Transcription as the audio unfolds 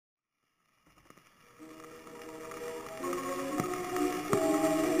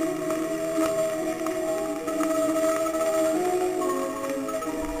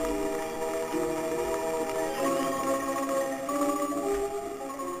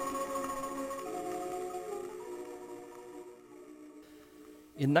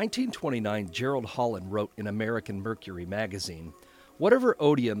In 1929, Gerald Holland wrote in American Mercury magazine, "Whatever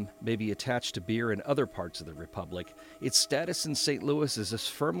odium may be attached to beer in other parts of the Republic, its status in St. Louis is as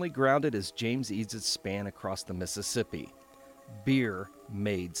firmly grounded as James Ead's span across the Mississippi. Beer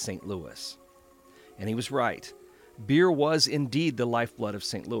made St. Louis." And he was right. Beer was indeed the lifeblood of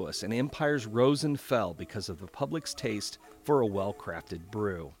St. Louis, and empires rose and fell because of the public's taste for a well-crafted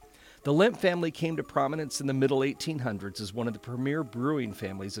brew. The Lemp family came to prominence in the middle 1800s as one of the premier brewing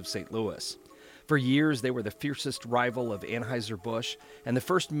families of St. Louis. For years, they were the fiercest rival of Anheuser-Busch and the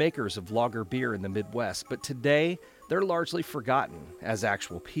first makers of lager beer in the Midwest, but today, they're largely forgotten as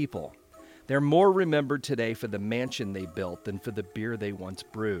actual people. They're more remembered today for the mansion they built than for the beer they once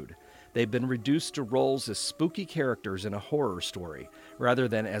brewed. They've been reduced to roles as spooky characters in a horror story, rather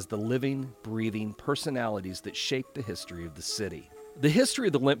than as the living, breathing personalities that shaped the history of the city. The history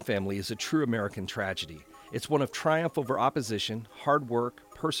of the Lemp family is a true American tragedy. It's one of triumph over opposition, hard work,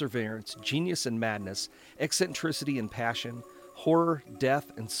 perseverance, genius and madness, eccentricity and passion, horror, death,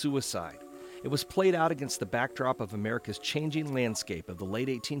 and suicide. It was played out against the backdrop of America's changing landscape of the late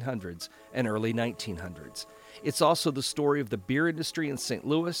 1800s and early 1900s. It's also the story of the beer industry in St.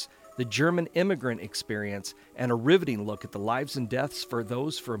 Louis, the German immigrant experience, and a riveting look at the lives and deaths for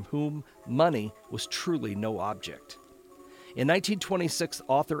those from whom money was truly no object. In 1926,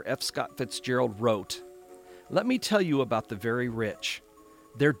 author F. Scott Fitzgerald wrote, "Let me tell you about the very rich.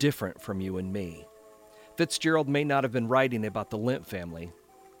 They're different from you and me." Fitzgerald may not have been writing about the Lemp family,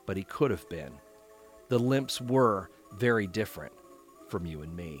 but he could have been. The Lemps were very different from you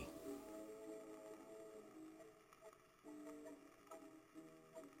and me.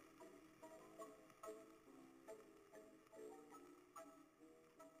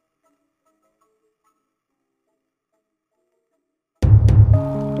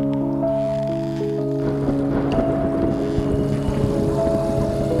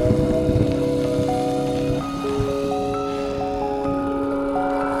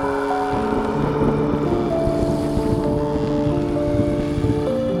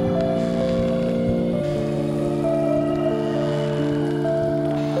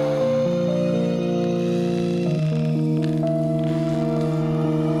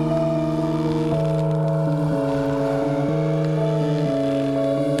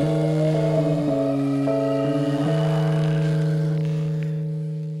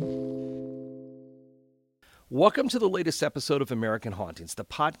 Welcome to the latest episode of American Hauntings, the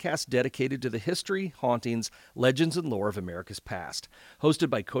podcast dedicated to the history, hauntings, legends, and lore of America's past. Hosted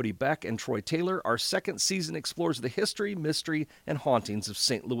by Cody Beck and Troy Taylor, our second season explores the history, mystery, and hauntings of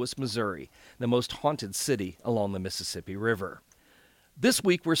St. Louis, Missouri, the most haunted city along the Mississippi River. This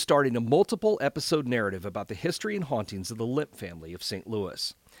week, we're starting a multiple episode narrative about the history and hauntings of the Lemp family of St.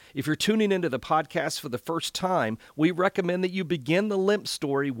 Louis. If you're tuning into the podcast for the first time, we recommend that you begin the Lemp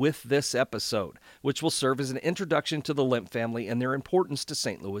story with this episode, which will serve as an introduction to the Lemp family and their importance to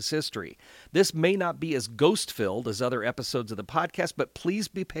St. Louis history. This may not be as ghost-filled as other episodes of the podcast, but please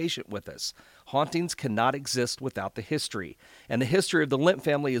be patient with us. Hauntings cannot exist without the history, and the history of the Lemp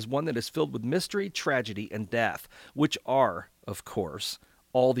family is one that is filled with mystery, tragedy, and death, which are, of course,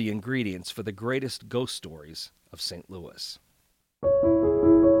 all the ingredients for the greatest ghost stories of St. Louis.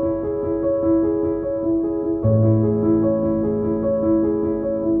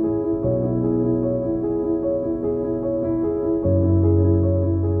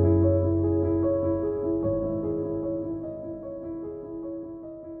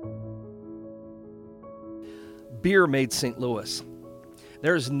 Beer made St. Louis.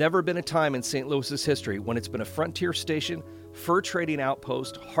 There has never been a time in St. Louis's history when it's been a frontier station, fur trading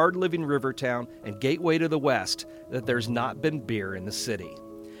outpost, hard-living river town, and gateway to the West that there's not been beer in the city.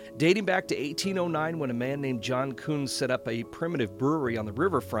 Dating back to 1809 when a man named John Coons set up a primitive brewery on the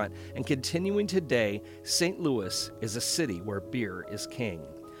riverfront, and continuing today, St. Louis is a city where beer is king.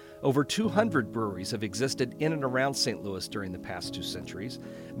 Over 200 breweries have existed in and around St. Louis during the past 2 centuries.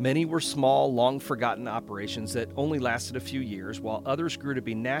 Many were small, long-forgotten operations that only lasted a few years, while others grew to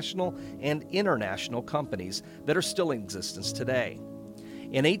be national and international companies that are still in existence today.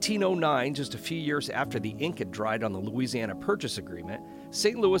 In 1809, just a few years after the ink had dried on the Louisiana Purchase Agreement,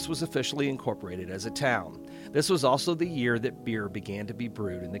 St. Louis was officially incorporated as a town. This was also the year that beer began to be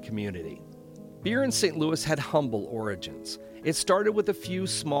brewed in the community. Beer in St. Louis had humble origins. It started with a few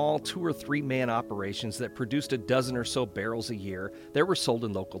small 2 or 3 man operations that produced a dozen or so barrels a year that were sold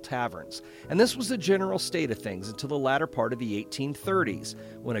in local taverns. And this was the general state of things until the latter part of the 1830s,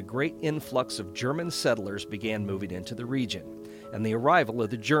 when a great influx of German settlers began moving into the region. And the arrival of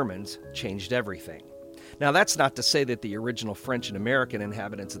the Germans changed everything. Now, that's not to say that the original French and American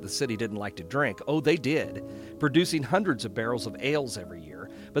inhabitants of the city didn't like to drink. Oh, they did, producing hundreds of barrels of ales every year.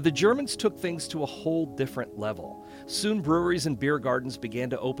 But the Germans took things to a whole different level. Soon breweries and beer gardens began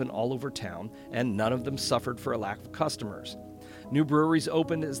to open all over town, and none of them suffered for a lack of customers. New breweries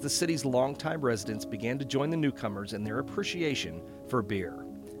opened as the city's longtime residents began to join the newcomers in their appreciation for beer.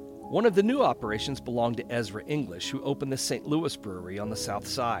 One of the new operations belonged to Ezra English, who opened the St. Louis Brewery on the south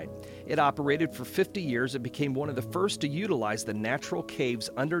side. It operated for 50 years and became one of the first to utilize the natural caves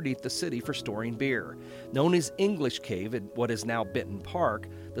underneath the city for storing beer. Known as English Cave at what is now Benton Park,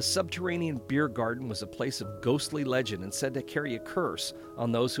 the subterranean beer garden was a place of ghostly legend and said to carry a curse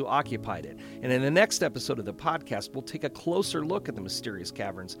on those who occupied it. And in the next episode of the podcast, we'll take a closer look at the mysterious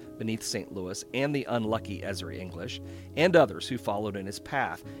caverns beneath St. Louis and the unlucky Ezra English, and others who followed in his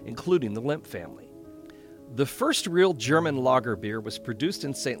path, including the Lemp family. The first real German lager beer was produced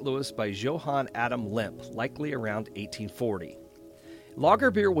in St. Louis by Johann Adam Lemp, likely around 1840.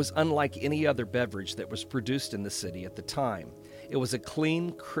 Lager beer was unlike any other beverage that was produced in the city at the time. It was a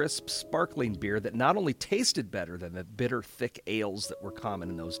clean, crisp, sparkling beer that not only tasted better than the bitter, thick ales that were common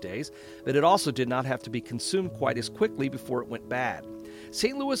in those days, but it also did not have to be consumed quite as quickly before it went bad.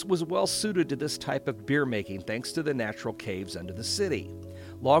 St. Louis was well suited to this type of beer making thanks to the natural caves under the city.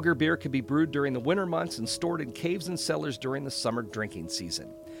 Lager beer could be brewed during the winter months and stored in caves and cellars during the summer drinking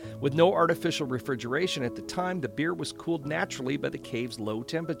season. With no artificial refrigeration at the time, the beer was cooled naturally by the cave's low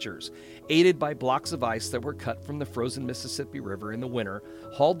temperatures, aided by blocks of ice that were cut from the frozen Mississippi River in the winter,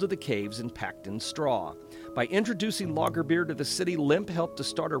 hauled to the caves and packed in straw. By introducing lager beer to the city, Lemp helped to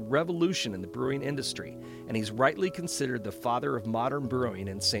start a revolution in the brewing industry, and he's rightly considered the father of modern brewing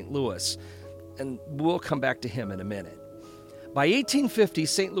in St. Louis. And we'll come back to him in a minute. By 1850,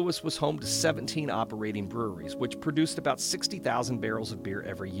 St. Louis was home to 17 operating breweries, which produced about 60,000 barrels of beer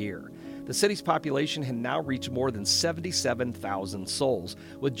every year. The city's population had now reached more than 77,000 souls,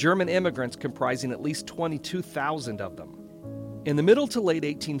 with German immigrants comprising at least 22,000 of them. In the middle to late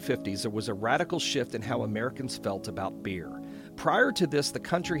 1850s, there was a radical shift in how Americans felt about beer. Prior to this, the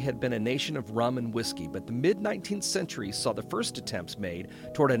country had been a nation of rum and whiskey, but the mid-19th century saw the first attempts made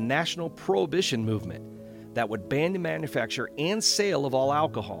toward a national prohibition movement that would ban the manufacture and sale of all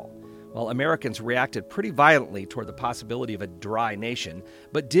alcohol. Well, Americans reacted pretty violently toward the possibility of a dry nation,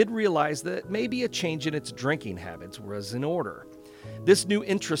 but did realize that maybe a change in its drinking habits was in order. This new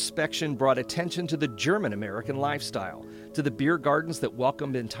introspection brought attention to the German-American lifestyle, to the beer gardens that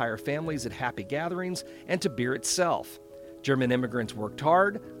welcomed entire families at happy gatherings, and to beer itself. German immigrants worked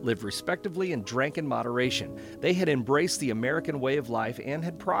hard, lived respectably, and drank in moderation. They had embraced the American way of life and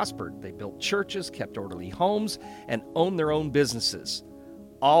had prospered. They built churches, kept orderly homes, and owned their own businesses,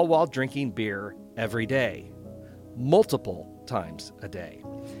 all while drinking beer every day, multiple times a day.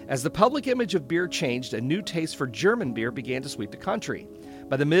 As the public image of beer changed, a new taste for German beer began to sweep the country.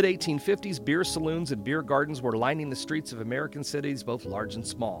 By the mid-1850s, beer saloons and beer gardens were lining the streets of American cities, both large and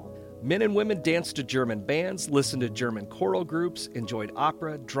small. Men and women danced to German bands, listened to German choral groups, enjoyed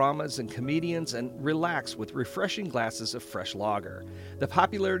opera, dramas, and comedians, and relaxed with refreshing glasses of fresh lager. The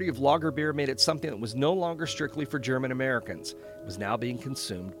popularity of lager beer made it something that was no longer strictly for German Americans. It was now being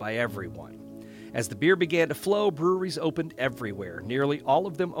consumed by everyone. As the beer began to flow, breweries opened everywhere, nearly all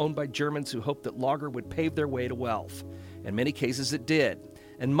of them owned by Germans who hoped that lager would pave their way to wealth. In many cases it did,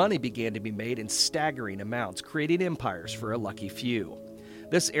 and money began to be made in staggering amounts, creating empires for a lucky few.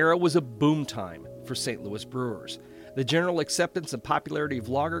 This era was a boom time for St. Louis brewers. The general acceptance and popularity of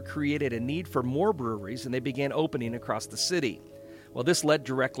lager created a need for more breweries, and they began opening across the city. Well, this led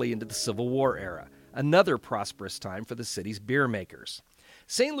directly into the Civil War era, another prosperous time for the city's beer makers.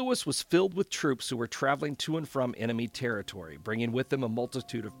 St. Louis was filled with troops who were traveling to and from enemy territory, bringing with them a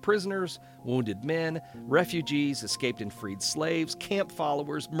multitude of prisoners, wounded men, refugees, escaped and freed slaves, camp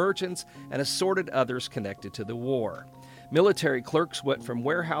followers, merchants, and assorted others connected to the war. Military clerks went from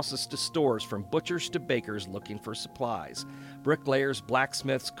warehouses to stores, from butchers to bakers looking for supplies. Bricklayers,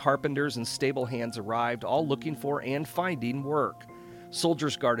 blacksmiths, carpenters, and stable hands arrived, all looking for and finding work.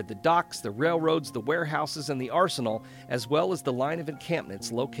 Soldiers guarded the docks, the railroads, the warehouses, and the arsenal, as well as the line of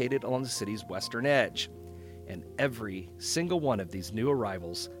encampments located on the city's western edge. And every single one of these new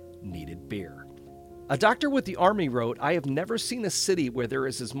arrivals needed beer. A doctor with the Army wrote, "I have never seen a city where there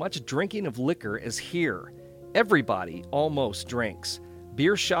is as much drinking of liquor as here. Everybody almost drinks.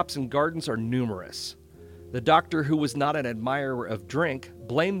 Beer shops and gardens are numerous." The doctor, who was not an admirer of drink,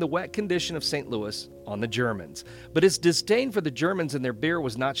 blamed the wet condition of St. Louis on the Germans. But his disdain for the Germans and their beer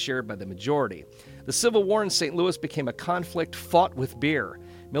was not shared by the majority. The Civil War in St. Louis became a conflict fought with beer.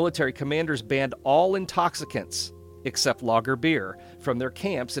 Military commanders banned all intoxicants, except lager beer, from their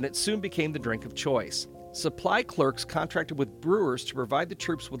camps, and it soon became the drink of choice. Supply clerks contracted with brewers to provide the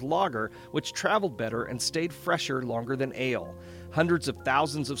troops with lager, which traveled better and stayed fresher longer than ale. Hundreds of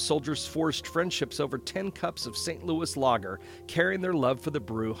thousands of soldiers forged friendships over 10 cups of St. Louis lager, carrying their love for the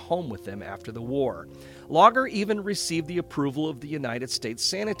brew home with them after the war. Lager even received the approval of the United States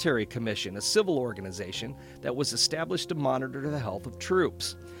Sanitary Commission, a civil organization that was established to monitor the health of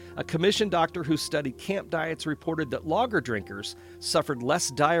troops. A commission doctor who studied camp diets reported that lager drinkers suffered less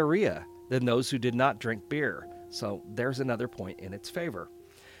diarrhea than those who did not drink beer. So there's another point in its favor.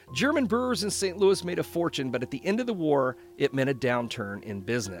 German brewers in St. Louis made a fortune, but at the end of the war, it meant a downturn in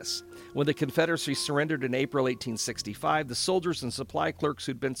business. When the Confederacy surrendered in April 1865, the soldiers and supply clerks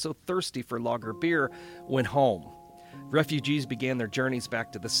who'd been so thirsty for lager beer went home. Refugees began their journeys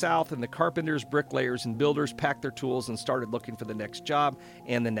back to the South, and the carpenters, bricklayers, and builders packed their tools and started looking for the next job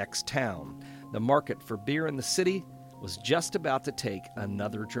and the next town. The market for beer in the city was just about to take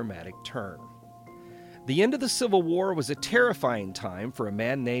another dramatic turn. The end of the Civil War was a terrifying time for a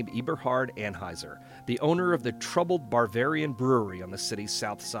man named Eberhard Anheuser, the owner of the troubled Bavarian Brewery on the city's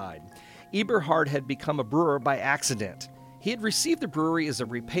south side. Eberhard had become a brewer by accident. He had received the brewery as a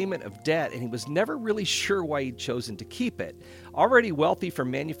repayment of debt, and he was never really sure why he'd chosen to keep it. Already wealthy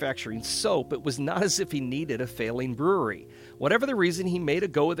from manufacturing soap, it was not as if he needed a failing brewery. Whatever the reason, he made a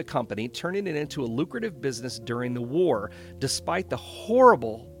go of the company, turning it into a lucrative business during the war, despite the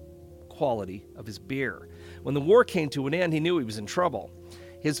horrible quality of his beer. When the war came to an end, he knew he was in trouble.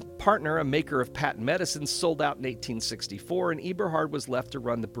 His partner, a maker of patent medicines, sold out in 1864, and Eberhard was left to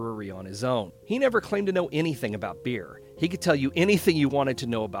run the brewery on his own. He never claimed to know anything about beer. He could tell you anything you wanted to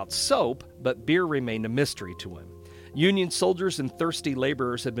know about soap, but beer remained a mystery to him. Union soldiers and thirsty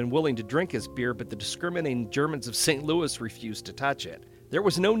laborers had been willing to drink his beer, but the discriminating Germans of St. Louis refused to touch it. There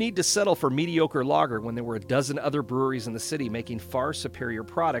was no need to settle for mediocre lager when there were a dozen other breweries in the city making far superior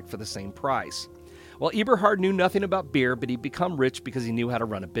product for the same price. Well, Eberhard knew nothing about beer, but he'd become rich because he knew how to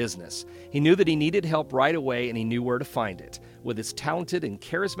run a business. He knew that he needed help right away, and he knew where to find it, with his talented and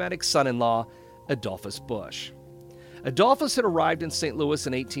charismatic son-in-law, Adolphus Busch. Adolphus had arrived in St. Louis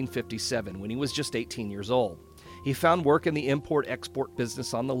in 1857 when he was just 18 years old. He found work in the import-export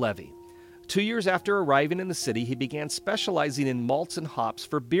business on the levee. 2 years after arriving in the city, he began specializing in malts and hops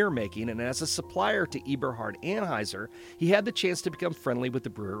for beer making, and as a supplier to Eberhard Anheuser, he had the chance to become friendly with the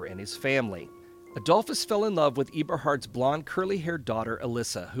brewer and his family. Adolphus fell in love with Eberhard's blonde, curly-haired daughter,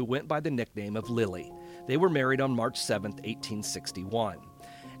 Elissa, who went by the nickname of Lily. They were married on March 7, 1861.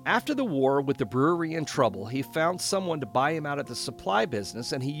 After the war, with the brewery in trouble, he found someone to buy him out of the supply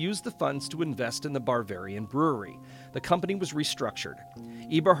business, and he used the funds to invest in the Bavarian Brewery. The company was restructured.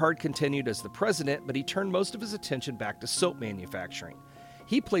 Eberhard continued as the president, but he turned most of his attention back to soap manufacturing.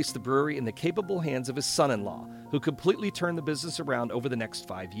 He placed the brewery in the capable hands of his son-in-law, who completely turned the business around over the next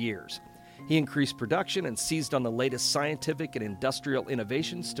 5 years. He increased production and seized on the latest scientific and industrial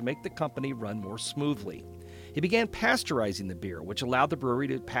innovations to make the company run more smoothly. He began pasteurizing the beer, which allowed the brewery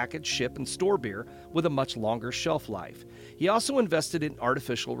to package, ship, and store beer with a much longer shelf life. He also invested in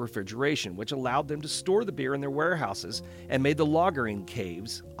artificial refrigeration, which allowed them to store the beer in their warehouses and made the lagering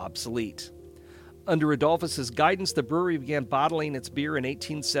caves obsolete. Under Adolphus's guidance, the brewery began bottling its beer in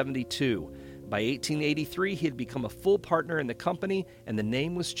 1872. By 1883, he had become a full partner in the company, and the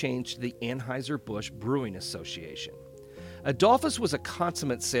name was changed to the Anheuser-Busch Brewing Association. Adolphus was a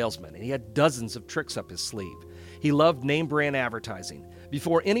consummate salesman, and he had dozens of tricks up his sleeve. He loved name-brand advertising.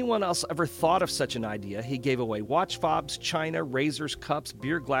 Before anyone else ever thought of such an idea, he gave away watch fobs, china, razors, cups,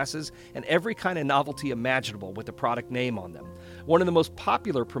 beer glasses, and every kind of novelty imaginable with the product name on them. One of the most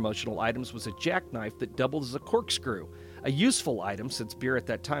popular promotional items was a jackknife that doubled as a corkscrew, a useful item since beer at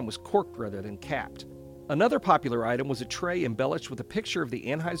that time was corked rather than capped. Another popular item was a tray embellished with a picture of the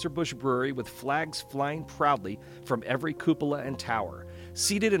Anheuser-Busch Brewery with flags flying proudly from every cupola and tower.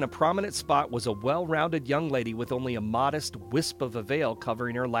 Seated in a prominent spot was a well-rounded young lady with only a modest wisp of a veil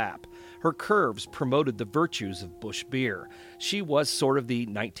covering her lap. Her curves promoted the virtues of Busch beer. She was sort of the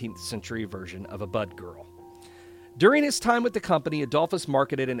 19th century version of a Bud girl. During his time with the company, Adolphus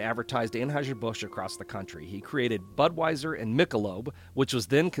marketed and advertised Anheuser-Busch across the country. He created Budweiser and Michelob, which was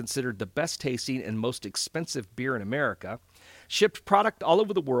then considered the best tasting and most expensive beer in America, shipped product all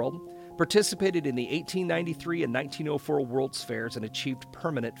over the world, participated in the 1893 and 1904 World's Fairs, and achieved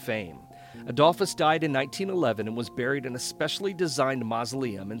permanent fame. Adolphus died in 1911 and was buried in a specially designed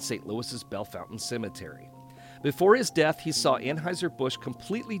mausoleum in St. Louis's Bellefontaine Cemetery. Before his death, he saw Anheuser-Busch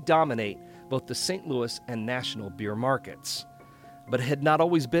completely dominate both the St. Louis and national beer markets. But it had not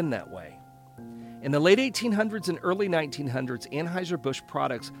always been that way. In the late 1800s and early 1900s, Anheuser-Busch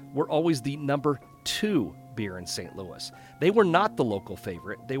products were always the number 2 beer in St. Louis. They were not the local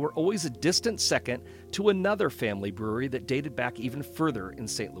favorite. They were always a distant second to another family brewery that dated back even further in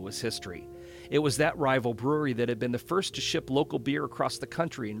St. Louis history. It was that rival brewery that had been the first to ship local beer across the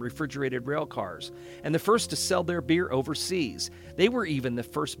country in refrigerated rail cars, and the first to sell their beer overseas. They were even the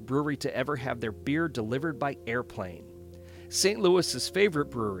first brewery to ever have their beer delivered by airplane. St. Louis's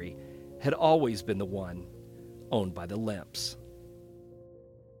favorite brewery had always been the one owned by the Lemps.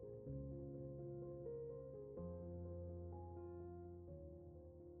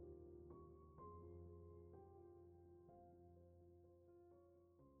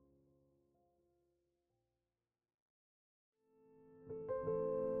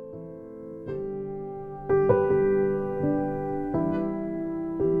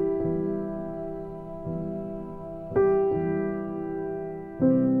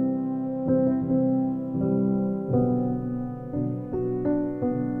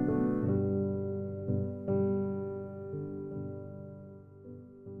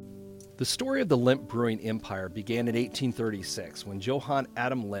 The story of the Lemp Brewing Empire began in 1836 when Johann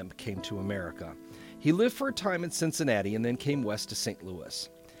Adam Lemp came to America. He lived for a time in Cincinnati and then came west to St. Louis.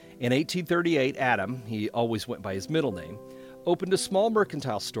 In 1838, Adam, he always went by his middle name, opened a small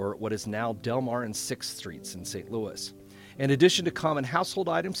mercantile store at what is now Delmar and 6th Streets in St. Louis. In addition to common household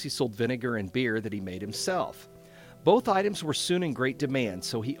items, he sold vinegar and beer that he made himself. Both items were soon in great demand,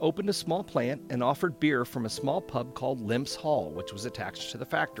 so he opened a small plant and offered beer from a small pub called Lemp's Hall, which was attached to the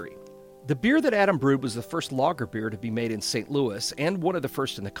factory. The beer that Adam brewed was the first lager beer to be made in St. Louis and one of the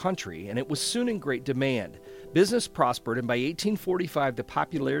first in the country, and it was soon in great demand. Business prospered, and by 1845 the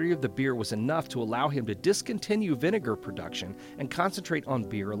popularity of the beer was enough to allow him to discontinue vinegar production and concentrate on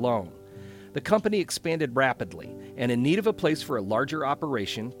beer alone. The company expanded rapidly, and in need of a place for a larger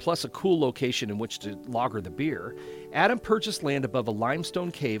operation, plus a cool location in which to lager the beer, Adam purchased land above a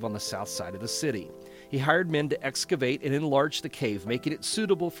limestone cave on the south side of the city. He hired men to excavate and enlarge the cave, making it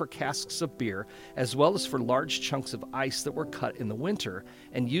suitable for casks of beer, as well as for large chunks of ice that were cut in the winter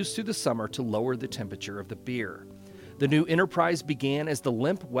and used through the summer to lower the temperature of the beer. The new enterprise began as the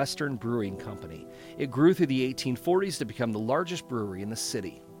Lemp Western Brewing Company. It grew through the 1840s to become the largest brewery in the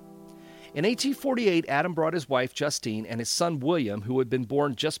city. In 1848, Adam brought his wife Justine and his son William, who had been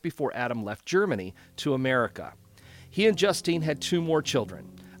born just before Adam left Germany, to America. He and Justine had 2 more children,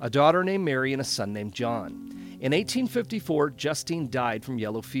 a daughter named Mary and a son named John. In 1854, Justine died from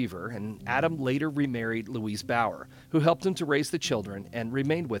yellow fever, and Adam later remarried Louise Bauer, who helped him to raise the children and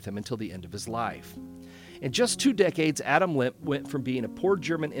remained with him until the end of his life. In just 2 decades, Adam Lemp went from being a poor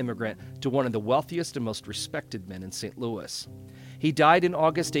German immigrant to one of the wealthiest and most respected men in St. Louis. He died in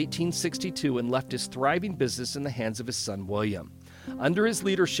August 1862 and left his thriving business in the hands of his son William. Under his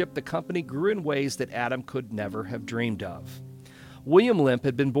leadership, the company grew in ways that Adam could never have dreamed of. William Lemp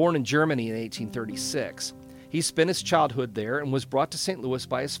had been born in Germany in 1836. He spent his childhood there and was brought to St. Louis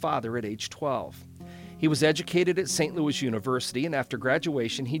by his father at age 12. He was educated at St. Louis University, and after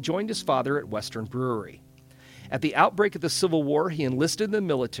graduation, he joined his father at Western Brewery. At the outbreak of the Civil War, he enlisted in the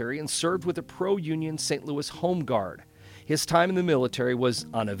military and served with the pro-Union St. Louis Home Guard. His time in the military was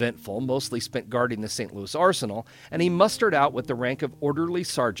uneventful, mostly spent guarding the St. Louis Arsenal, and he mustered out with the rank of orderly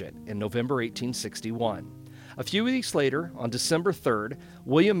sergeant in November 1861. A few weeks later, on December 3rd,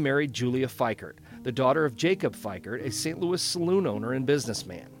 William married Julia Fikert, the daughter of Jacob Fikert, a St. Louis saloon owner and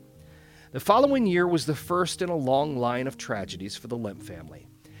businessman. The following year was the first in a long line of tragedies for the Lemp family.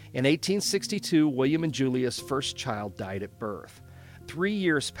 In 1862, William and Julia's first child died at birth. 3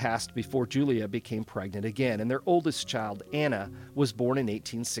 years passed before Julia became pregnant again, and their oldest child, Anna, was born in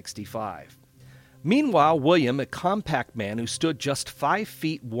 1865. Meanwhile, William, a compact man who stood just 5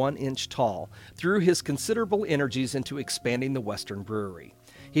 feet 1 inch tall, threw his considerable energies into expanding the Western Brewery.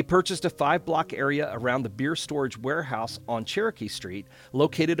 He purchased a 5-block area around the beer storage warehouse on Cherokee Street,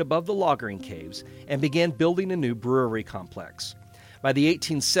 located above the lagering caves, and began building a new brewery complex. By the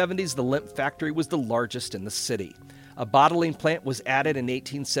 1870s, the Lemp factory was the largest in the city. A bottling plant was added in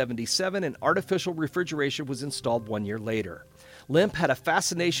 1877, and artificial refrigeration was installed 1 year later. Lemp had a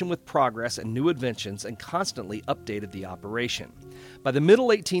fascination with progress and new inventions and constantly updated the operation. By the middle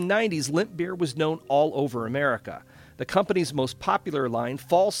 1890s, Lemp beer was known all over America. The company's most popular line,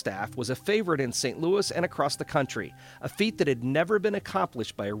 Falstaff, was a favorite in St. Louis and across the country, a feat that had never been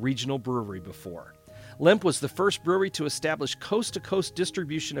accomplished by a regional brewery before. Lemp was the first brewery to establish coast-to-coast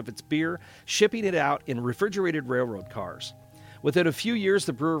distribution of its beer, shipping it out in refrigerated railroad cars. Within a few years,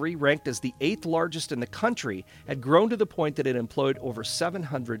 the brewery, ranked as the 8th largest in the country, had grown to the point that it employed over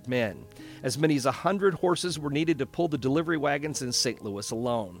 700 men. As many as 100 horses were needed to pull the delivery wagons in St. Louis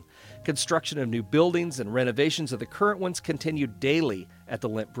alone. Construction of new buildings and renovations of the current ones continued daily at the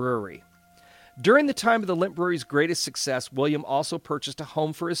Lemp Brewery. During the time of the Lemp Brewery's greatest success, William also purchased a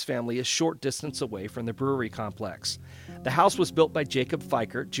home for his family a short distance away from the brewery complex. The house was built by Jacob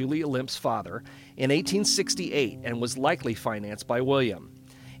Fikert, Julia Lemp's father, in 1868 and was likely financed by William.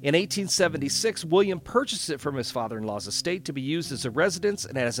 In 1876, William purchased it from his father-in-law's estate to be used as a residence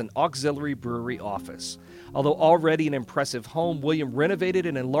and as an auxiliary brewery office. Although already an impressive home, William renovated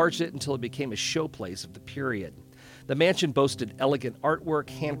and enlarged it until it became a showplace of the period. The mansion boasted elegant artwork,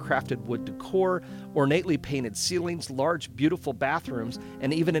 handcrafted wood decor, ornately painted ceilings, large, beautiful bathrooms,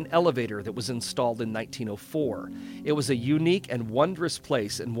 and even an elevator that was installed in 1904. It was a unique and wondrous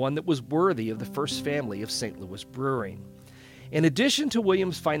place, and one that was worthy of the first family of St. Louis brewing. In addition to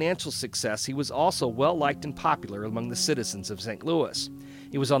William's financial success, he was also well-liked and popular among the citizens of St. Louis.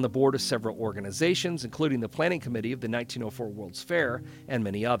 He was on the board of several organizations, including the planning committee of the 1904 World's Fair and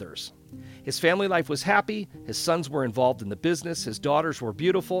many others. His family life was happy, his sons were involved in the business, his daughters were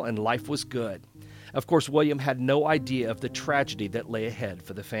beautiful, and life was good. Of course, William had no idea of the tragedy that lay ahead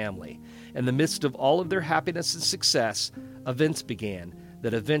for the family. In the midst of all of their happiness and success, events began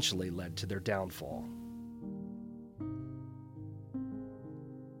that eventually led to their downfall.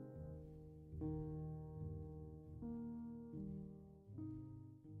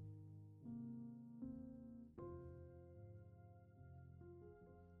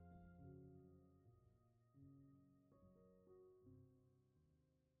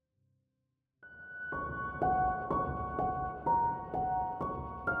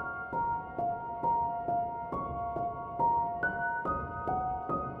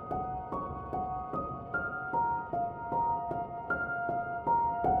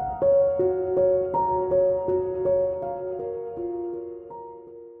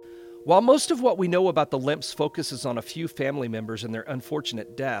 While most of what we know about the Lemps focuses on a few family members and their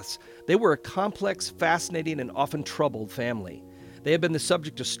unfortunate deaths, they were a complex, fascinating, and often troubled family. They have been the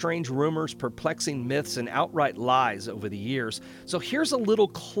subject of strange rumors, perplexing myths, and outright lies over the years. So here's a little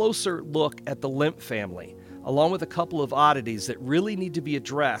closer look at the Lemp family, along with a couple of oddities that really need to be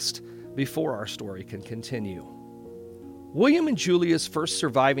addressed before our story can continue. William and Julia's first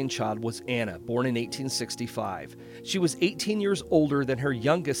surviving child was Anna, born in 1865. She was 18 years older than her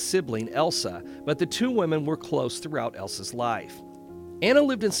youngest sibling, Elsa, but the two women were close throughout Elsa's life. Anna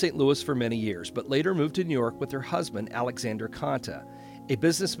lived in St. Louis for many years, but later moved to New York with her husband, Alexander Conta, a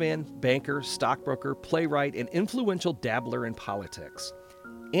businessman, banker, stockbroker, playwright, and influential dabbler in politics.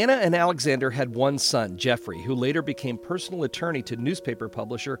 Anna and Alexander had one son, Jeffrey, who later became personal attorney to newspaper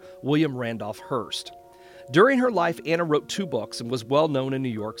publisher William Randolph Hearst. During her life, Anna wrote 2 books and was well known in New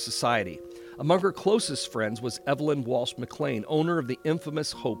York society. Among her closest friends was Evelyn Walsh McLean, owner of the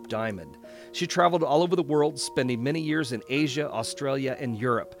infamous Hope Diamond. She traveled all over the world, spending many years in Asia, Australia, and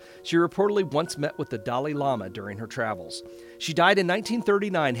Europe. She reportedly once met with the Dalai Lama during her travels. She died in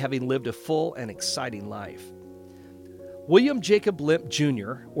 1939, having lived a full and exciting life. William Jacob Lemp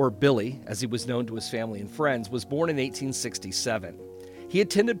Jr., or Billy, as he was known to his family and friends, was born in 1867. He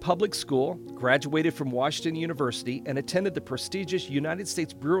attended public school, graduated from Washington University, and attended the prestigious United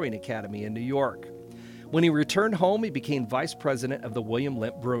States Brewing Academy in New York. When he returned home, he became vice president of the William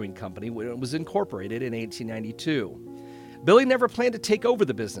Lemp Brewing Company when it was incorporated in 1892. Billy never planned to take over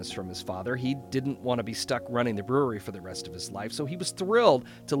the business from his father. He didn't want to be stuck running the brewery for the rest of his life, so he was thrilled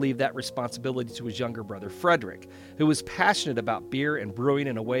to leave that responsibility to his younger brother, Frederick, who was passionate about beer and brewing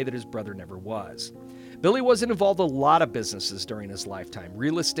in a way that his brother never was. Billy wasn't involved in a lot of businesses during his lifetime: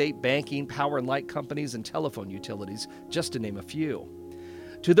 real estate, banking, power and light companies, and telephone utilities, just to name a few.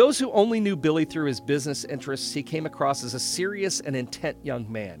 To those who only knew Billy through his business interests, he came across as a serious and intent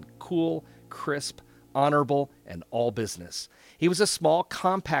young man, cool, crisp, honorable, and all business. He was a small,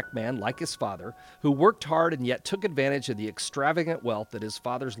 compact man like his father, who worked hard and yet took advantage of the extravagant wealth that his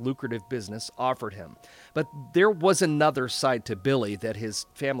father's lucrative business offered him. But there was another side to Billy that his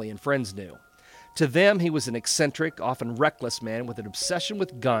family and friends knew. To them, he was an eccentric, often reckless man with an obsession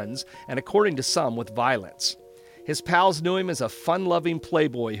with guns and, according to some, with violence. His pals knew him as a fun-loving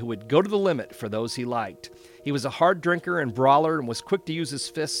playboy who would go to the limit for those he liked. He was a hard drinker and brawler and was quick to use his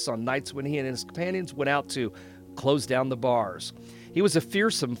fists on nights when he and his companions went out to close down the bars. He was a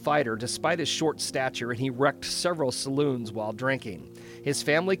fearsome fighter despite his short stature, and he wrecked several saloons while drinking. His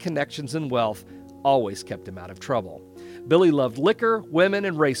family connections and wealth always kept him out of trouble. Billy loved liquor, women,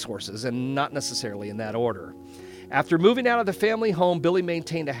 and racehorses, and not necessarily in that order. After moving out of the family home, Billy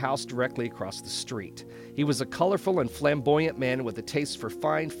maintained a house directly across the street. He was a colorful and flamboyant man with a taste for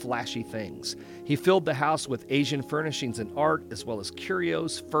fine, flashy things. He filled the house with Asian furnishings and art, as well as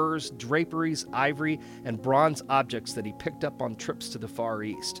curios, furs, draperies, ivory, and bronze objects that he picked up on trips to the Far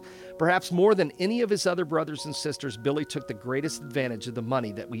East. Perhaps more than any of his other brothers and sisters, Billy took the greatest advantage of the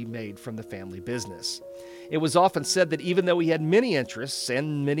money that we made from the family business. It was often said that even though he had many interests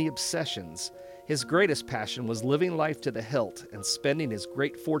and many obsessions, his greatest passion was living life to the hilt and spending his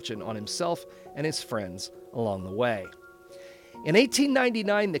great fortune on himself and his friends along the way. In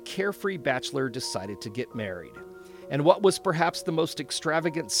 1899, the carefree bachelor decided to get married. And what was perhaps the most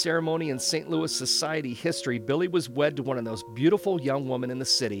extravagant ceremony in St. Louis society history, Billy was wed to one of the most beautiful young women in the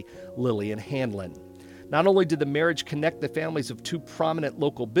city, Lillian Hanlon. Not only did the marriage connect the families of two prominent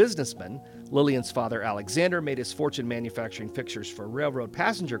local businessmen, Lillian's father, Alexander, made his fortune manufacturing fixtures for railroad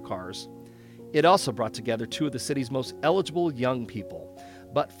passenger cars, it also brought together two of the city's most eligible young people.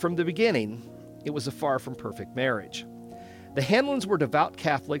 But from the beginning, it was a far from perfect marriage. The Hanlons were devout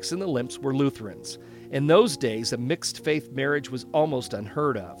Catholics and the Limps were Lutherans. In those days, a mixed-faith marriage was almost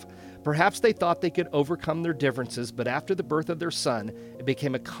unheard of. Perhaps they thought they could overcome their differences, but after the birth of their son, it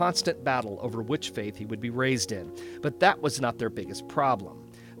became a constant battle over which faith he would be raised in. But that was not their biggest problem.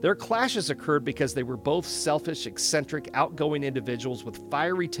 Their clashes occurred because they were both selfish, eccentric, outgoing individuals with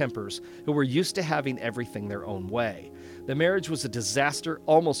fiery tempers who were used to having everything their own way. The marriage was a disaster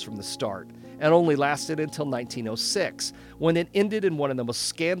almost from the start, and only lasted until 1906, when it ended in one of the most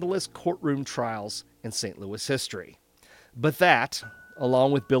scandalous courtroom trials in St. Louis history. But that,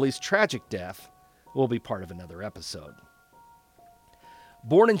 along with Billy's tragic death, will be part of another episode.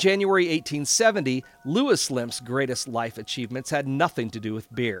 Born in January 1870, Louis Limp's greatest life achievements had nothing to do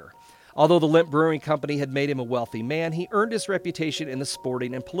with beer. Although the Limp Brewing Company had made him a wealthy man, he earned his reputation in the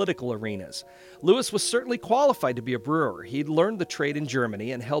sporting and political arenas. Louis was certainly qualified to be a brewer. He'd learned the trade in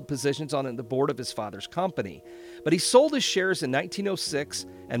Germany and held positions on the board of his father's company. But he sold his shares in 1906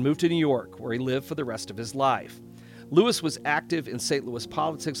 and moved to New York, where he lived for the rest of his life. Louis was active in St. Louis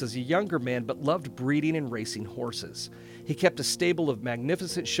politics as a younger man, but loved breeding and racing horses. He kept a stable of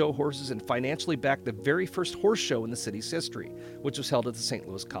magnificent show horses and financially backed the very first horse show in the city's history, which was held at the St.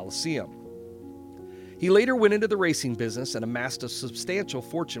 Louis Coliseum. He later went into the racing business and amassed a substantial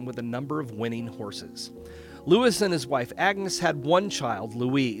fortune with a number of winning horses. Louis and his wife Agnes had one child,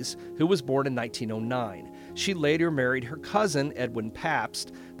 Louise, who was born in 1909. She later married her cousin, Edwin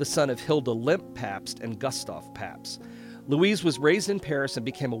Pabst, the son of Hilda Limp Pabst and Gustav Pabst. Louise was raised in Paris and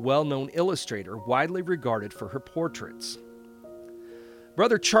became a well-known illustrator, widely regarded for her portraits.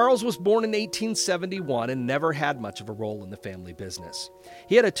 Brother Charles was born in 1871 and never had much of a role in the family business.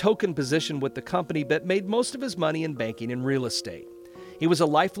 He had a token position with the company but made most of his money in banking and real estate. He was a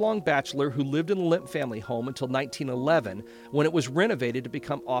lifelong bachelor who lived in the Limp family home until 1911, when it was renovated to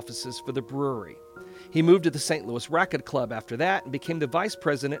become offices for the brewery. He moved to the St. Louis Racquet Club after that and became the vice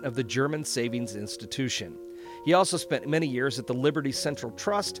president of the German Savings Institution. He also spent many years at the Liberty Central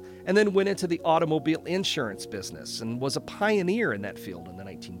Trust and then went into the automobile insurance business and was a pioneer in that field in the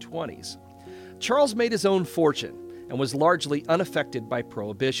 1920s. Charles made his own fortune and was largely unaffected by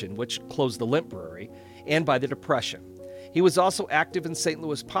Prohibition, which closed the Limp Brewery, and by the Depression. He was also active in St.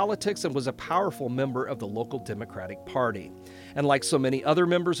 Louis politics and was a powerful member of the local Democratic Party. And like so many other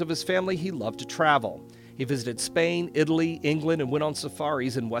members of his family, he loved to travel. He visited Spain, Italy, England, and went on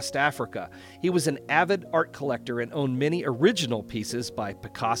safaris in West Africa. He was an avid art collector and owned many original pieces by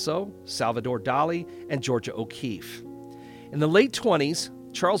Picasso, Salvador Dali, and Georgia O'Keeffe. In the late 20s,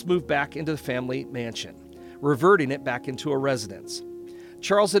 Charles moved back into the family mansion, reverting it back into a residence.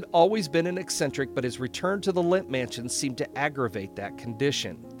 Charles had always been an eccentric, but his return to the Limp mansion seemed to aggravate that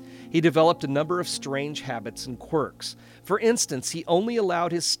condition. He developed a number of strange habits and quirks. For instance, he only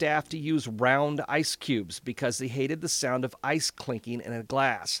allowed his staff to use round ice cubes because he hated the sound of ice clinking in a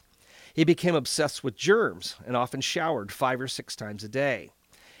glass. He became obsessed with germs and often showered 5 or 6 times a day.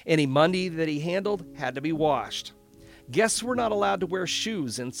 Any money that he handled had to be washed. Guests were not allowed to wear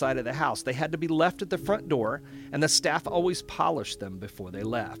shoes inside of the house. They had to be left at the front door, and the staff always polished them before they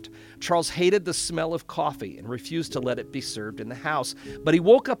left. Charles hated the smell of coffee and refused to let it be served in the house, but he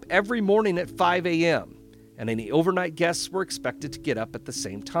woke up every morning at 5 a.m., and any overnight guests were expected to get up at the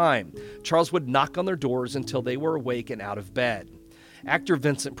same time. Charles would knock on their doors until they were awake and out of bed. Actor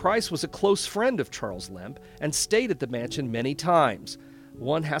Vincent Price was a close friend of Charles Limp and stayed at the mansion many times.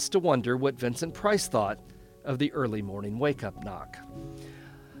 One has to wonder what Vincent Price thought of the early morning wake-up knock.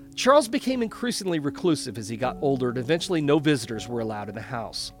 Charles became increasingly reclusive as he got older, and eventually no visitors were allowed in the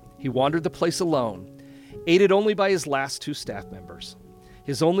house. He wandered the place alone, aided only by his last 2 staff members.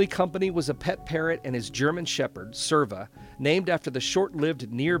 His only company was a pet parrot and his German shepherd, Serva, named after the short-lived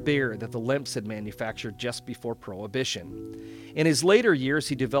near bear that the Lemps had manufactured just before Prohibition. In his later years,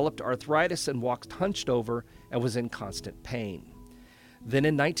 he developed arthritis and walked hunched over and was in constant pain. Then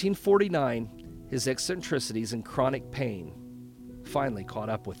in 1949, his eccentricities and chronic pain finally caught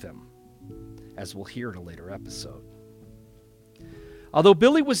up with him, as we'll hear in a later episode. Although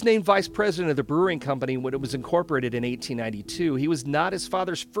Billy was named vice president of the brewing company when it was incorporated in 1892, he was not his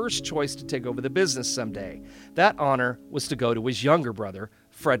father's first choice to take over the business someday. That honor was to go to his younger brother,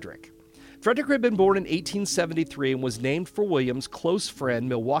 Frederick. Frederick had been born in 1873 and was named for William's close friend,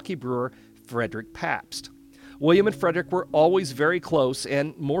 Milwaukee brewer Frederick Pabst. William and Frederick were always very close,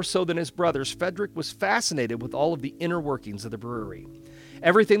 and more so than his brothers, Frederick was fascinated with all of the inner workings of the brewery.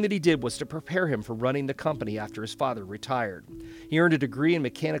 Everything that he did was to prepare him for running the company after his father retired. He earned a degree in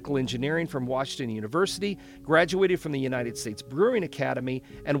mechanical engineering from Washington University, graduated from the United States Brewing Academy,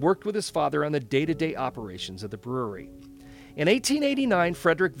 and worked with his father on the day-to-day operations of the brewery. In 1889,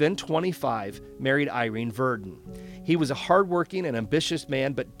 Frederick, then 25, married Irene Verdon. He was a hardworking and ambitious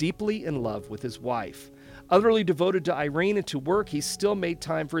man, but deeply in love with his wife. Utterly devoted to Irene and to work, he still made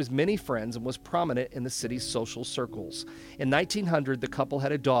time for his many friends and was prominent in the city's social circles. In 1900, the couple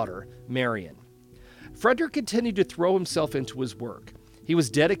had a daughter, Marion. Frederick continued to throw himself into his work. He was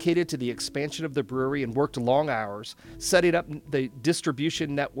dedicated to the expansion of the brewery and worked long hours, setting up the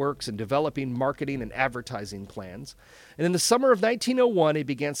distribution networks and developing marketing and advertising plans. And in the summer of 1901, he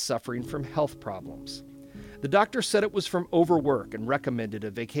began suffering from health problems. The doctor said it was from overwork and recommended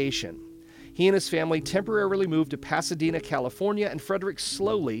a vacation. He and his family temporarily moved to Pasadena, California, and Frederick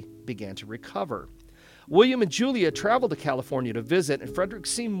slowly began to recover. William and Julia traveled to California to visit, and Frederick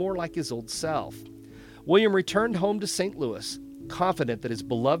seemed more like his old self. William returned home to St. Louis, confident that his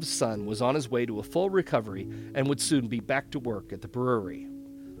beloved son was on his way to a full recovery and would soon be back to work at the brewery.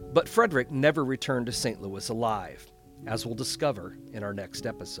 But Frederick never returned to St. Louis alive, as we'll discover in our next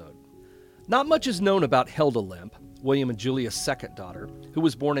episode. Not much is known about Hilda Lemp, William and Julia's second daughter, who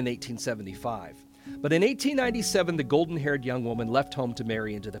was born in 1875. But in 1897, the golden-haired young woman left home to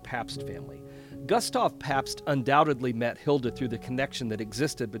marry into the Pabst family. Gustav Pabst undoubtedly met Hilda through the connection that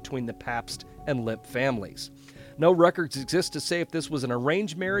existed between the Pabst and Lemp families. No records exist to say if this was an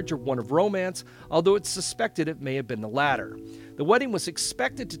arranged marriage or one of romance, although it's suspected it may have been the latter. The wedding was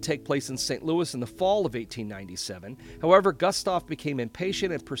expected to take place in St. Louis in the fall of 1897. However, Gustav became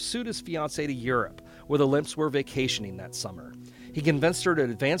impatient and pursued his fiancée to Europe, where the Lemps were vacationing that summer. He convinced her to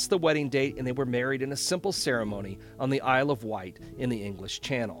advance the wedding date, and they were married in a simple ceremony on the Isle of Wight in the English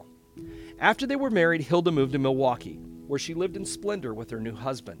Channel. After they were married, Hilda moved to Milwaukee, where she lived in splendor with her new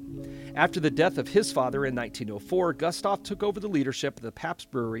husband. After the death of his father in 1904, Gustav took over the leadership of the Pabst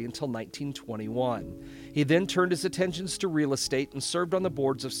Brewery until 1921. He then turned his attentions to real estate and served on the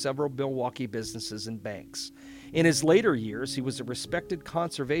boards of several Milwaukee businesses and banks. In his later years, he was a respected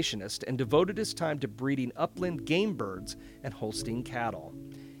conservationist and devoted his time to breeding upland game birds and Holstein cattle.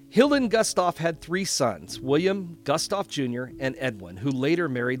 Hilda and Gustav had 3 sons, William, Gustav Jr., and Edwin, who later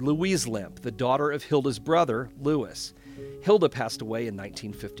married Louise Lemp, the daughter of Hilda's brother, Louis. Hilda passed away in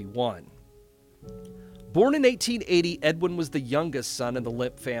 1951. Born in 1880, Edwin was the youngest son in the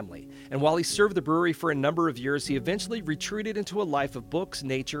Lemp family, and while he served the brewery for a number of years, he eventually retreated into a life of books,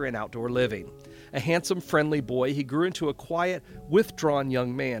 nature, and outdoor living. A handsome, friendly boy, he grew into a quiet, withdrawn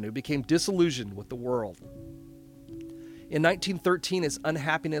young man who became disillusioned with the world. In 1913, his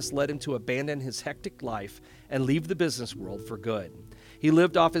unhappiness led him to abandon his hectic life and leave the business world for good. He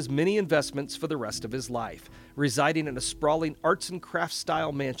lived off his many investments for the rest of his life, residing in a sprawling arts and crafts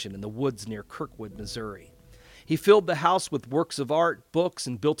style mansion in the woods near Kirkwood, Missouri. He filled the house with works of art, books,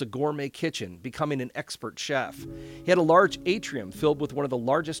 and built a gourmet kitchen, becoming an expert chef. He had a large atrium filled with one of the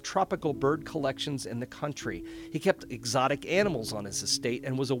largest tropical bird collections in the country. He kept exotic animals on his estate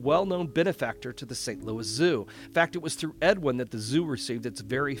and was a well-known benefactor to the St. Louis Zoo. In fact, it was through Edwin that the zoo received its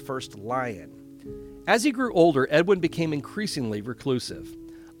very first lion. As he grew older, Edwin became increasingly reclusive.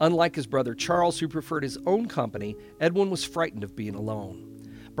 Unlike his brother Charles, who preferred his own company, Edwin was frightened of being alone.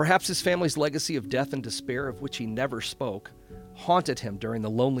 Perhaps his family's legacy of death and despair, of which he never spoke, haunted him during the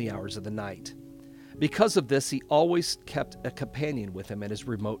lonely hours of the night. Because of this, he always kept a companion with him at his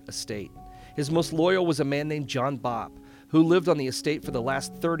remote estate. His most loyal was a man named John Bopp, who lived on the estate for the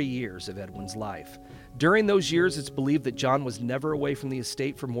last 30 years of Edwin's life. During those years, it's believed that John was never away from the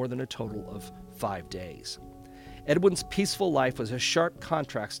estate for more than a total of 5 days. Edwin's peaceful life was a sharp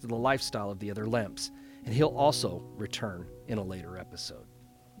contrast to the lifestyle of the other Lemps, and he'll also return in a later episode.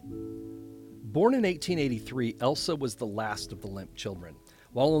 Born in 1883, Elsa was the last of the Lemp children.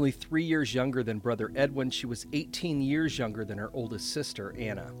 While only 3 years younger than brother Edwin, she was 18 years younger than her oldest sister,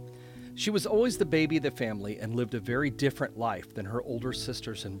 Anna. She was always the baby of the family and lived a very different life than her older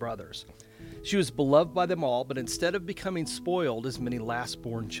sisters and brothers. She was beloved by them all, but instead of becoming spoiled, as many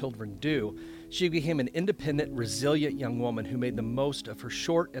last-born children do, she became an independent, resilient young woman who made the most of her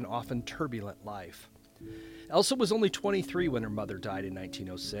short and often turbulent life. Elsa was only 23 when her mother died in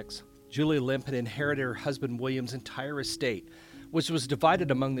 1906. Julia Limp had inherited her husband William's entire estate, which was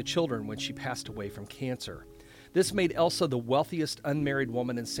divided among the children when she passed away from cancer. This made Elsa the wealthiest unmarried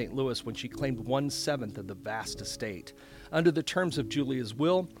woman in St. Louis when she claimed 1/7 of the vast estate. Under the terms of Julia's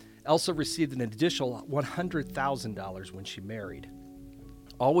will, Elsa received an additional $100,000 when she married.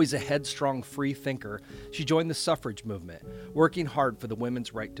 Always a headstrong free thinker, she joined the suffrage movement, working hard for the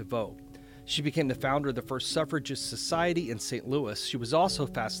women's right to vote. She became the founder of the first suffragist society in St. Louis. She was also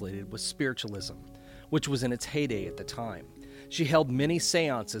fascinated with spiritualism, which was in its heyday at the time. She held many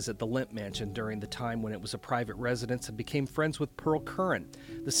seances at the Limp Mansion during the time when it was a private residence and became friends with Pearl Curran,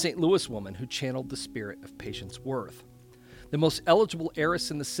 the St. Louis woman who channeled the spirit of Patience Worth. The most eligible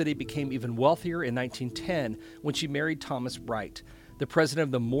heiress in the city became even wealthier in 1910 when she married Thomas Wright, the president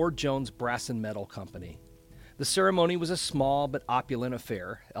of the Moore Jones Brass and Metal Company. The ceremony was a small but opulent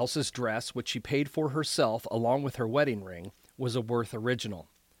affair. Elsa's dress, which she paid for herself along with her wedding ring, was a Worth original.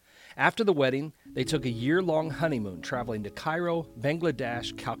 After the wedding, they took a year-long honeymoon, traveling to Cairo,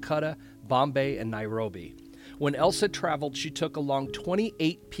 Bangladesh, Calcutta, Bombay, and Nairobi. When Elsa traveled, she took along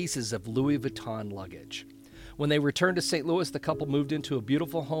 28 pieces of Louis Vuitton luggage. When they returned to St. Louis, the couple moved into a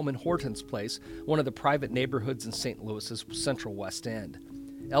beautiful home in Horton's Place, one of the private neighborhoods in St. Louis's central West End.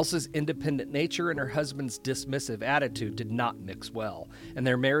 Elsa's independent nature and her husband's dismissive attitude did not mix well, and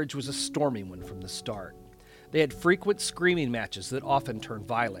their marriage was a stormy one from the start. They had frequent screaming matches that often turned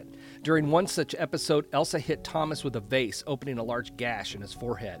violent. During one such episode, Elsa hit Thomas with a vase, opening a large gash in his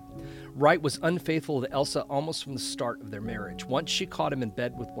forehead. Wright was unfaithful to Elsa almost from the start of their marriage. Once she caught him in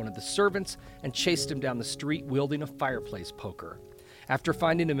bed with one of the servants and chased him down the street wielding a fireplace poker. After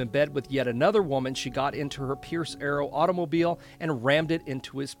finding him in bed with yet another woman, she got into her Pierce Arrow automobile and rammed it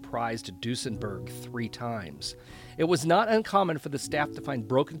into his prized Duesenberg 3 times. It was not uncommon for the staff to find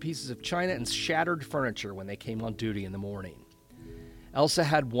broken pieces of china and shattered furniture when they came on duty in the morning. Elsa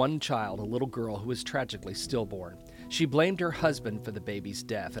had one child, a little girl who was tragically stillborn. She blamed her husband for the baby's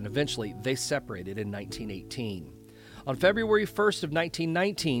death, and eventually they separated in 1918. On February 1st of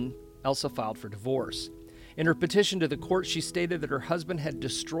 1919, Elsa filed for divorce. In her petition to the court, she stated that her husband had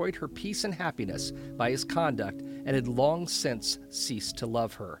destroyed her peace and happiness by his conduct and had long since ceased to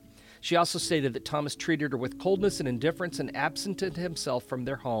love her. She also stated that Thomas treated her with coldness and indifference and absented himself from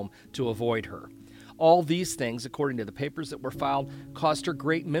their home to avoid her. All these things, according to the papers that were filed, caused her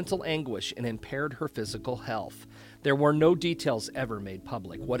great mental anguish and impaired her physical health. There were no details ever made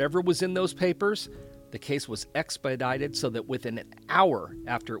public. Whatever was in those papers, the case was expedited so that within an hour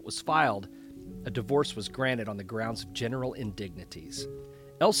after it was filed, a divorce was granted on the grounds of general indignities.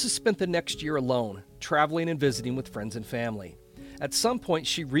 Elsa spent the next year alone, traveling and visiting with friends and family. At some point,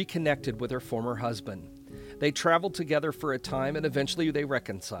 she reconnected with her former husband. They traveled together for a time and eventually they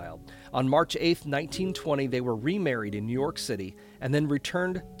reconciled. On March 8, 1920, they were remarried in New York City and then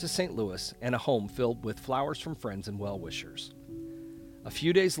returned to St. Louis and a home filled with flowers from friends and well-wishers. A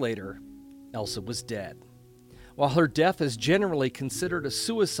few days later, Elsa was dead. While her death is generally considered a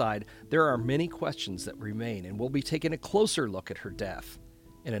suicide, there are many questions that remain, and we'll be taking a closer look at her death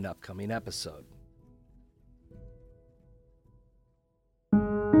in an upcoming episode.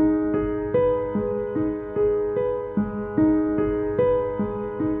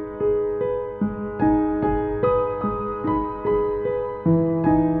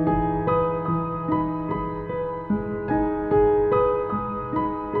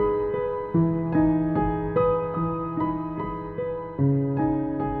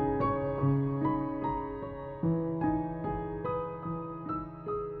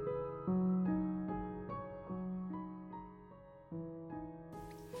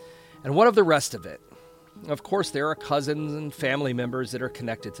 And what of the rest of it? Of course, there are cousins and family members that are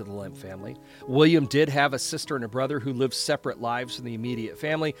connected to the Limp family. William did have a sister and a brother who lived separate lives from the immediate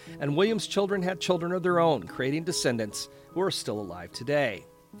family, and William's children had children of their own, creating descendants who are still alive today.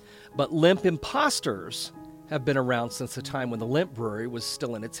 But Limp imposters have been around since the time when the Limp Brewery was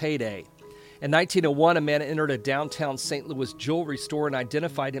still in its heyday. In 1901, a man entered a downtown St. Louis jewelry store and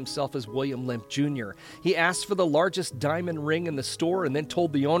identified himself as William Limp Jr. He asked for the largest diamond ring in the store and then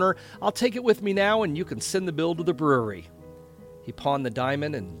told the owner, "I'll take it with me now and you can send the bill to the brewery." He pawned the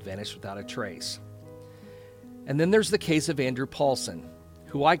diamond and vanished without a trace. And then there's the case of Andrew Paulson,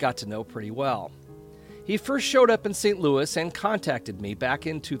 who I got to know pretty well. He first showed up in St. Louis and contacted me back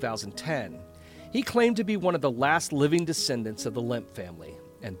in 2010. He claimed to be one of the last living descendants of the Lemp family,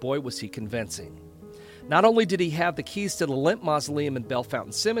 and boy was he convincing. Not only did he have the keys to the Lemp Mausoleum in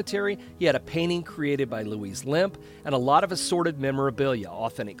Bellefontaine Cemetery, he had a painting created by Louise Lemp and a lot of assorted memorabilia,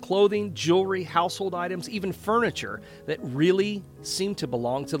 authentic clothing, jewelry, household items, even furniture that really seemed to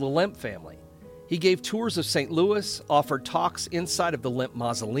belong to the Lemp family. He gave tours of St. Louis, offered talks inside of the Lemp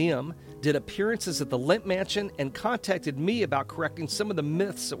Mausoleum, did appearances at the Lemp Mansion, and contacted me about correcting some of the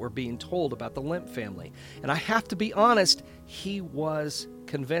myths that were being told about the Lemp family. And I have to be honest, he was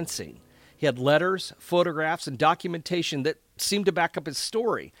convincing. He had letters, photographs, and documentation that seemed to back up his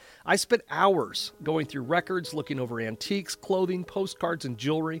story. I spent hours going through records, looking over antiques, clothing, postcards, and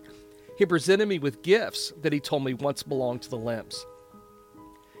jewelry. He presented me with gifts that he told me once belonged to the Lemps.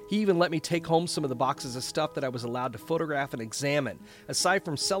 He even let me take home some of the boxes of stuff that I was allowed to photograph and examine. Aside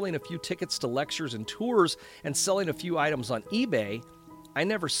from selling a few tickets to lectures and tours and selling a few items on eBay, I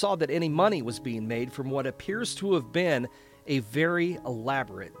never saw that any money was being made from what appears to have been a very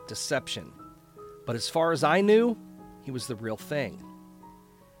elaborate deception. But as far as I knew, he was the real thing.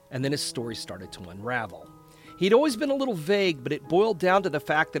 And then his story started to unravel. He'd always been a little vague, but it boiled down to the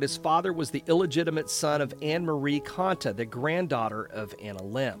fact that his father was the illegitimate son of Anne Marie Conta, the granddaughter of Anna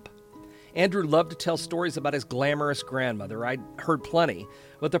Lemp. Andrew loved to tell stories about his glamorous grandmother. I'd heard plenty,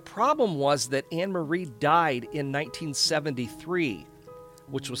 but the problem was that Anne Marie died in 1973,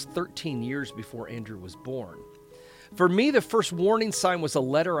 which was 13 years before Andrew was born. For me, the first warning sign was a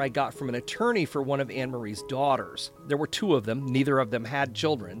letter I got from an attorney for one of Anne Marie's daughters. There were two of them, neither of them had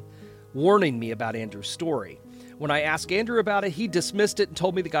children, warning me about Andrew's story. When I asked Andrew about it, he dismissed it and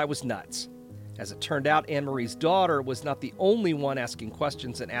told me the guy was nuts. As it turned out, Anne Marie's daughter was not the only one asking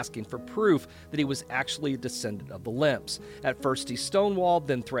questions and asking for proof that he was actually a descendant of the Lemps. At first he stonewalled,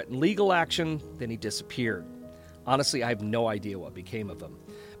 then threatened legal action, then he disappeared. Honestly, I have no idea what became of him.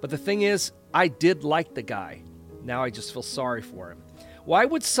 But the thing is, I did like the guy. Now I just feel sorry for him. Why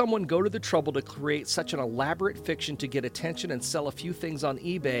would someone go to the trouble to create such an elaborate fiction to get attention and sell a few things on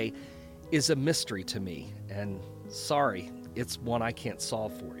eBay is a mystery to me, and sorry, it's one I can't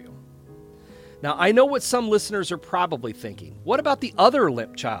solve for you. Now, I know what some listeners are probably thinking. What about the other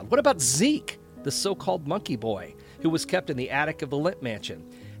Lemp child? What about Zeke, the so-called monkey boy, who was kept in the attic of the Lemp Mansion?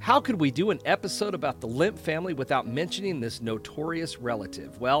 How could we do an episode about the Lemp family without mentioning this notorious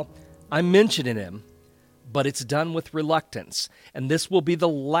relative? Well, I'm mentioning him, but it's done with reluctance, and this will be the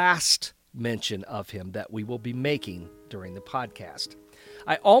last mention of him that we will be making during the podcast.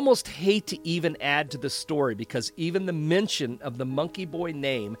 I almost hate to even add to the story because even the mention of the Monkey Boy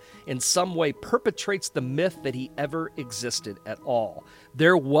name in some way perpetrates the myth that he ever existed at all.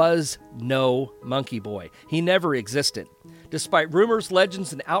 There was no Monkey Boy. He never existed. Despite rumors,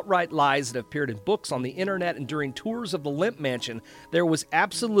 legends, and outright lies that have appeared in books, on the internet, and during tours of the Lemp Mansion, there was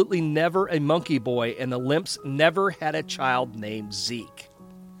absolutely never a Monkey Boy, and the Lemps never had a child named Zeke.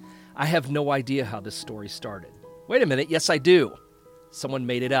 I have no idea how this story started. Wait a minute, yes I do. Someone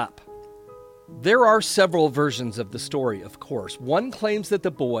made it up. There are several versions of the story, of course. One claims that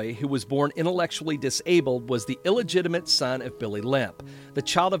the boy, who was born intellectually disabled, was the illegitimate son of Billy Lemp. The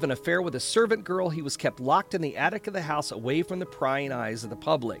child of an affair with a servant girl, he was kept locked in the attic of the house away from the prying eyes of the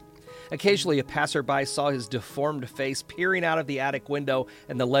public. Occasionally, a passerby saw his deformed face peering out of the attic window,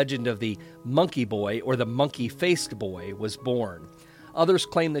 and the legend of the monkey boy, or the monkey-faced boy, was born. Others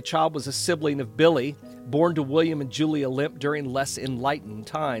claim the child was a sibling of Billy, born to William and Julia Lemp during less enlightened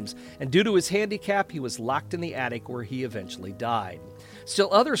times, and due to his handicap, he was locked in the attic where he eventually died. Still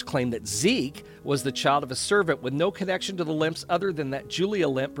others claim that Zeke was the child of a servant with no connection to the Lemps other than that Julia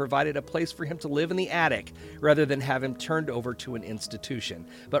Lemp provided a place for him to live in the attic rather than have him turned over to an institution.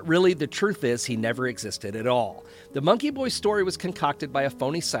 But really, the truth is he never existed at all. The Monkey Boy story was concocted by a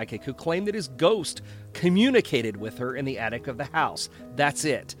phony psychic who claimed that his ghost communicated with her in the attic of the house. That's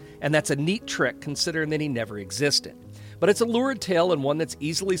it. And that's a neat trick considering that he never existed. But it's a lurid tale and one that's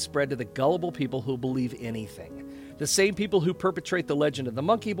easily spread to the gullible people who believe anything. The same people who perpetrate the legend of the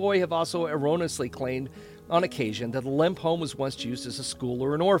Monkey Boy have also erroneously claimed on occasion that the Lemp home was once used as a school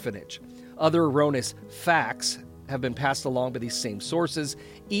or an orphanage. Other erroneous facts have been passed along by these same sources,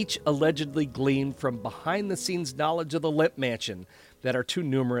 each allegedly gleaned from behind-the-scenes knowledge of the Lemp Mansion that are too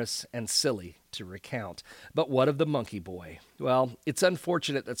numerous and silly to recount. But what of the Monkey Boy? Well, it's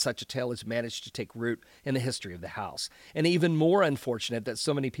unfortunate that such a tale has managed to take root in the history of the house, and even more unfortunate that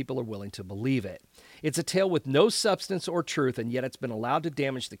so many people are willing to believe it. It's a tale with no substance or truth, and yet it's been allowed to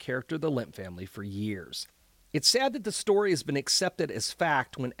damage the character of the Lemp family for years. It's sad that the story has been accepted as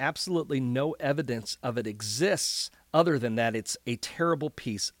fact when absolutely no evidence of it exists Other than that, it's a terrible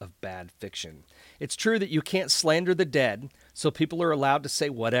piece of bad fiction. It's true that you can't slander the dead, so people are allowed to say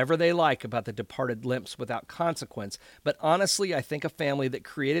whatever they like about the departed Limps without consequence. But honestly, I think a family that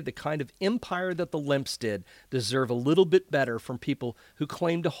created the kind of empire that the Limps did deserve a little bit better from people who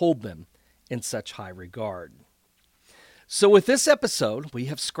claim to hold them in such high regard. So with this episode, we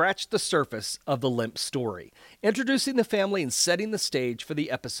have scratched the surface of the Limp story, introducing the family and setting the stage for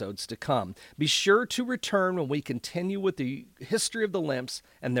the episodes to come. Be sure to return when we continue with the history of the Limps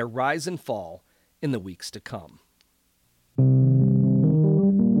and their rise and fall in the weeks to come.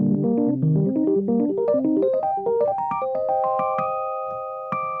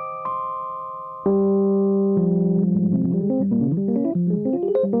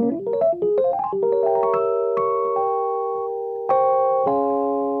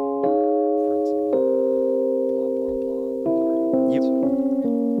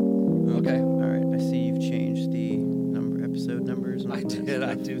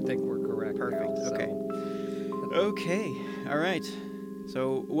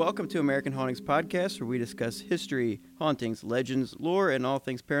 So, welcome to American Hauntings Podcast, where we discuss history, hauntings, legends, lore, and all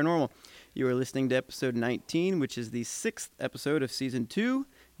things paranormal. You are listening to episode 19, which is the 6th episode of season 2,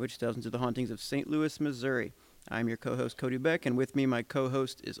 which delves into the hauntings of St. Louis, Missouri. I'm your co-host, Cody Beck, and with me, my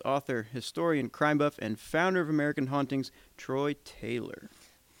co-host is author, historian, crime buff, and founder of American Hauntings, Troy Taylor.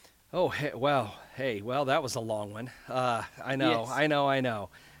 Oh, hey, wow. Hey, well, that was a long one. I know.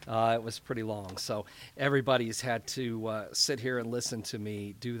 It was pretty long, so everybody's had to sit here and listen to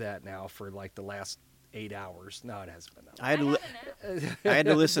me do that now for like the last 8 hours. No, it hasn't been that long. I had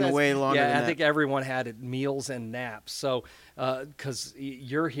to listen way longer than that. Yeah, I think everyone had meals and naps. So, because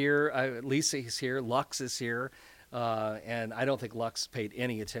you're here, Lisa's here, Lux is here, and I don't think Lux paid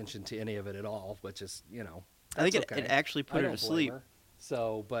any attention to any of it at all, which is, I think it actually put her to sleep.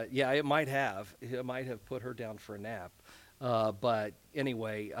 So, but yeah, it might have. It might have put her down for a nap. But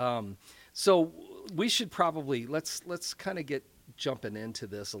anyway, so we should probably let's kind of get jumping into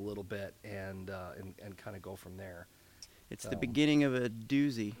this a little bit and kind of go from there. It's the beginning of a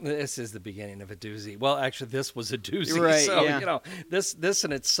doozy. This is the beginning of a doozy. Well, actually, this was a doozy. Right, so yeah. This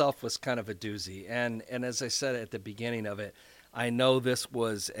in itself was kind of a doozy. And as I said at the beginning of it, I know this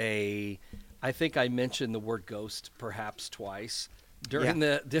was I think I mentioned the word ghost perhaps twice during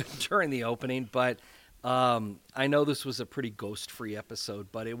the opening, but. I know this was a pretty ghost-free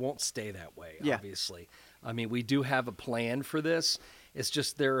episode, but it won't stay that way, obviously. I mean, we do have a plan for this. It's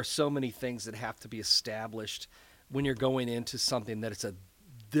just there are so many things that have to be established when you're going into something that it's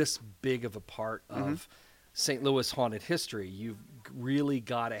this big of a part of St. Louis haunted history. You've really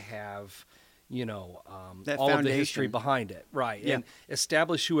got to have, all of the history behind it. Right, and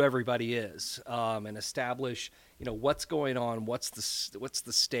establish who everybody is, and establish what's going on, what's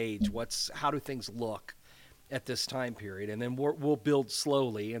the stage, how do things look at this time period, and then we'll build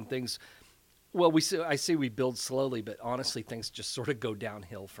slowly and things. Well, I say we build slowly, but honestly, things just sort of go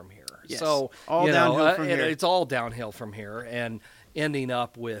downhill from here. Yes. So downhill from here. It's all downhill from here, and ending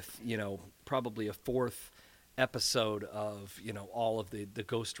up with probably a 4th episode of all of the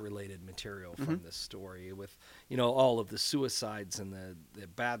ghost related material from this story with all of the suicides and the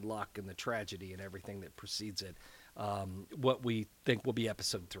bad luck and the tragedy and everything that precedes it, what we think will be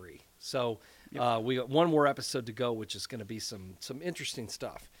episode 3. So we got one more episode to go, which is going to be some interesting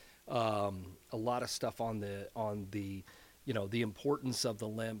stuff, a lot of stuff on the the importance of the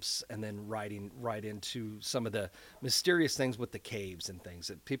Limps, and then right into some of the mysterious things with the caves and things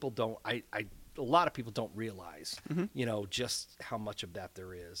that people don't a lot of people don't realize, just how much of that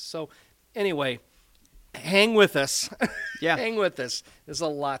there is. So anyway, hang with us. Yeah. Hang with us. There's a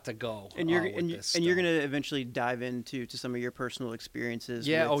lot to go. And you're going to eventually dive into some of your personal experiences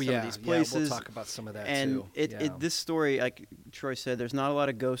with some of these places. Yeah, we'll talk about some of that too. And this story, like Troy said, there's not a lot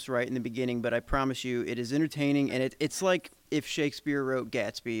of ghosts right in the beginning, but I promise you it is entertaining, and it's like if Shakespeare wrote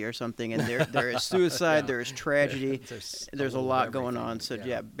Gatsby or something, and there is suicide, there is tragedy, there's a lot going on. So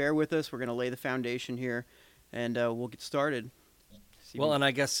bear with us. We're going to lay the foundation here, and we'll get started. Well, and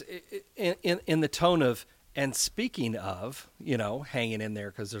I guess in the tone of, and speaking of, hanging in there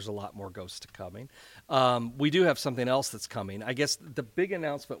because there's a lot more ghosts coming, we do have something else that's coming. I guess the big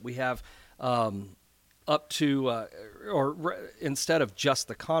announcement we have up to, instead of just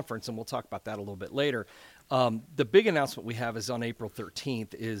the conference, and we'll talk about that a little bit later, the big announcement we have is on April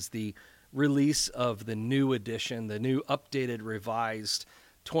 13th is the release of the new edition, the new updated, revised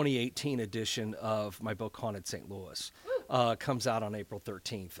 2018 edition of my book, Haunted St. Louis. Comes out on April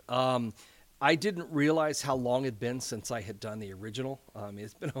 13th. I didn't realize how long it had been since I had done the original.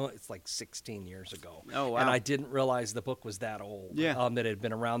 It's like 16 years ago. Oh, wow. And I didn't realize the book was that old, that it had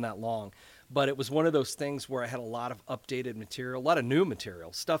been around that long. But it was one of those things where I had a lot of updated material, a lot of new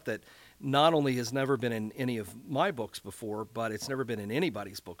material, stuff that not only has never been in any of my books before, but it's never been in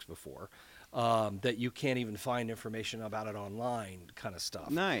anybody's books before. That you can't even find information about it online, kind of stuff.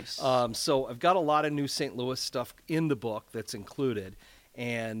 Nice. So I've got a lot of new St. Louis stuff in the book that's included.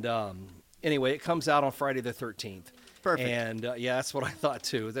 And anyway, it comes out on Friday the 13th. Perfect. And yeah, that's what I thought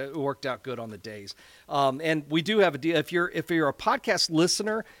too. That worked out good on the days. And we do have a deal. If you're a podcast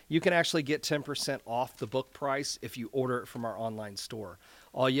listener, you can actually get 10% off the book price if you order it from our online store.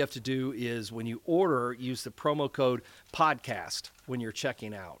 All you have to do is when you order, use the promo code podcast when you're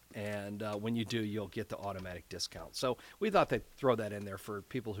checking out. And when you do, you'll get the automatic discount. So we thought they'd throw that in there for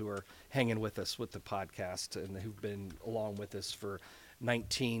people who are hanging with us with the podcast and who've been along with us for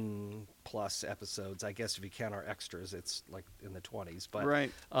 19 plus episodes. I guess if you count our extras, it's like in the 20s. But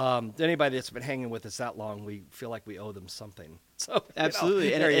right. Anybody that's been hanging with us that long, we feel like we owe them something. So absolutely,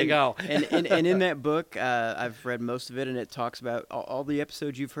 there you go. and in that book, I've read most of it, and it talks about all the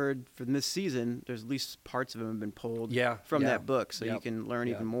episodes you've heard from this season. There's at least parts of them have been pulled from that book, so you can learn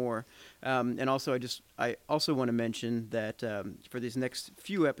even more. And also, I also want to mention that for these next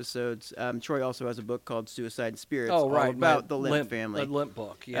few episodes, Troy also has a book called Suicide and Spirits, all about the Lemp family. The Lemp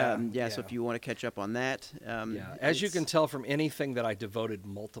book, So if you want to catch up on that, as you can tell from anything that I devoted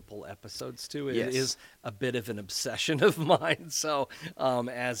multiple episodes to, it is a bit of an obsession of mine. So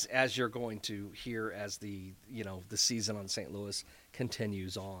as you're going to hear as the season on St. Louis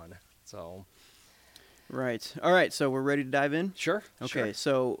continues on. So right. All right. So we're ready to dive in? Sure. Okay. Sure.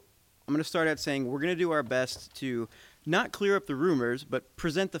 So I'm going to start out saying we're going to do our best to not clear up the rumors, but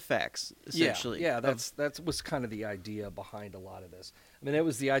present the facts, essentially. Yeah, that was kind of the idea behind a lot of this. I mean, that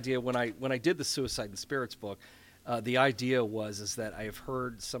was the idea when I did the Suicide and Spirits book. The idea was that I have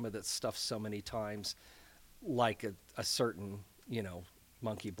heard some of that stuff so many times, like a certain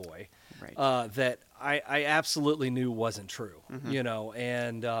monkey boy, right. that I absolutely knew wasn't true.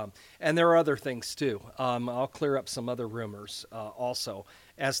 Mm-hmm. And there are other things too. I'll clear up some other rumors also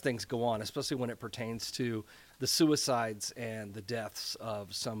as things go on, especially when it pertains to the suicides and the deaths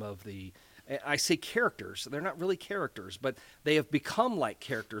of some of the, I say characters. They're not really characters, but they have become like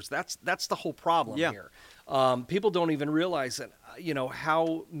characters. That's the whole problem here. People don't even realize that,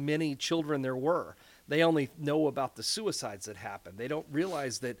 how many children there were. They only know about the suicides that happened. They don't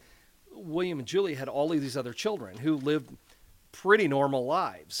realize that William and Julie had all of these other children who lived pretty normal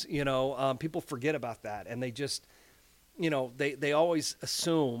lives. People forget about that, and they just, they always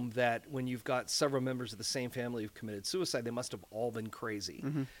assume that when you've got several members of the same family who've committed suicide, they must have all been crazy.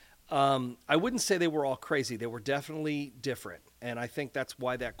 Mm-hmm. I wouldn't say they were all crazy. They were definitely different, and I think that's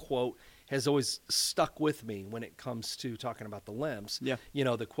why that quote has always stuck with me when it comes to talking about the Lemps. Yeah.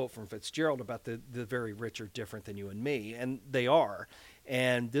 The quote from Fitzgerald about the very rich are different than you and me, and they are.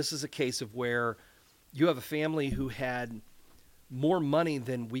 And this is a case of where you have a family who had more money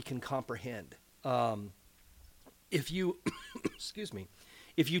than we can comprehend. If you, excuse me,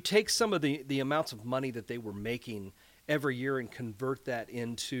 if you take some of the amounts of money that they were making every year and convert that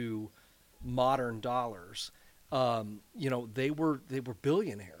into modern dollars, they were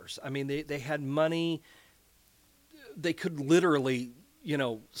billionaires. I mean, they had money. They could literally,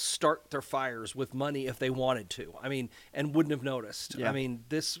 start their fires with money if they wanted to. I mean, and wouldn't have noticed. Yeah. I mean,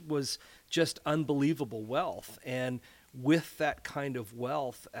 this was just unbelievable wealth. And with that kind of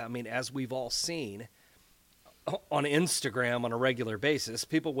wealth, I mean, as we've all seen on Instagram on a regular basis,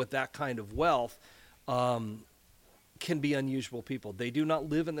 people with that kind of wealth, can be unusual people. They do not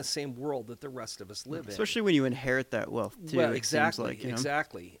live in the same world that the rest of us live in. Especially when you inherit that wealth, too. Well, exactly, like,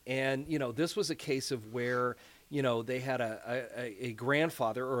 exactly. And, this was a case of where, they had a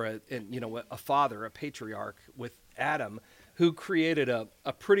grandfather or a father, a patriarch with Adam, who created a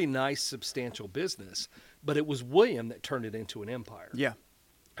pretty nice, substantial business. But it was William that turned it into an empire. Yeah.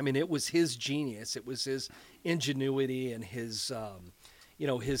 I mean, it was his genius. It was his ingenuity and his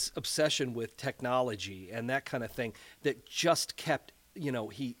his obsession with technology and that kind of thing that just kept,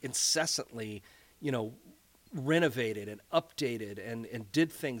 he incessantly, renovated and updated and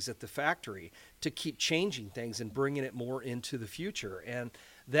did things at the factory to keep changing things and bringing it more into the future. And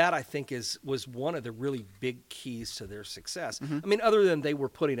that, I think, was one of the really big keys to their success. Mm-hmm. I mean, other than they were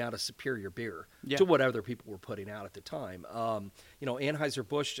putting out a superior beer to what other people were putting out at the time.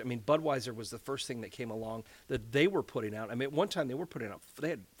 Anheuser-Busch, I mean, Budweiser was the first thing that came along that they were putting out. I mean, at one time they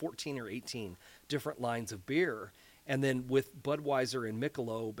had 14 or 18 different lines of beer. And then with Budweiser and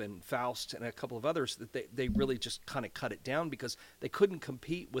Michelob and Faust and a couple of others, that they really just kind of cut it down because they couldn't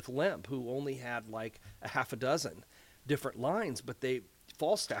compete with Lemp, who only had like a half a dozen different lines. But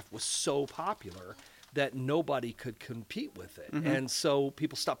Falstaff was so popular that nobody could compete with it. Mm-hmm. And so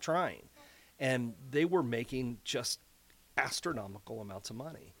people stopped trying. and they were making just astronomical amounts of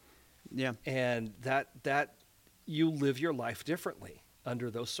money. Yeah. And that you live your life differently under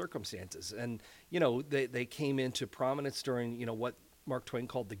those circumstances. And they came into prominence during what Mark Twain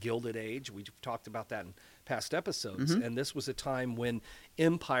called the Gilded Age. We've talked about that in past episodes. Mm-hmm. And this was a time when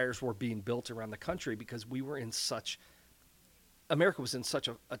empires were being built around the country because America was in such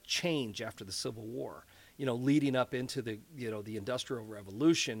a change after the Civil War, leading up into the Industrial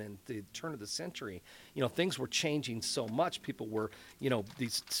Revolution and the turn of the century. Things were changing so much. People were,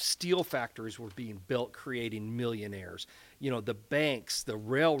 these steel factories were being built, creating millionaires. The banks, the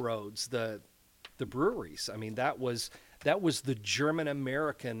railroads, the breweries. I mean, that was the German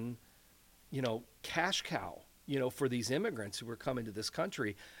American, cash cow, for these immigrants who were coming to this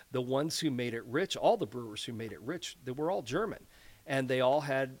country. The ones who made it rich, all the brewers who made it rich, they were all German. And they all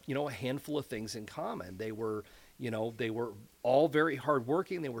had, a handful of things in common. They were all very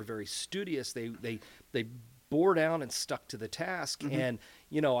hardworking. They were very studious. They bore down and stuck to the task. Mm-hmm. And,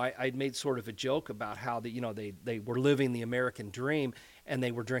 I made sort of a joke about how they were living the American dream and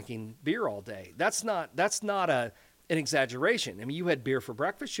they were drinking beer all day. That's not an exaggeration. I mean, you had beer for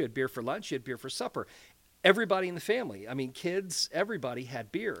breakfast, you had beer for lunch, you had beer for supper. Everybody in the family, I mean, kids, everybody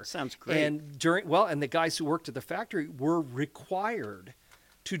had beer. Sounds great. And and the guys who worked at the factory were required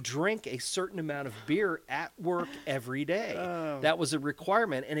to drink a certain amount of beer at work every day. Oh. That was a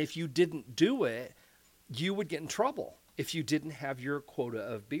requirement. And if you didn't do it, you would get in trouble if you didn't have your quota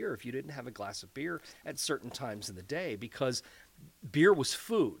of beer, if you didn't have a glass of beer at certain times in the day, because beer was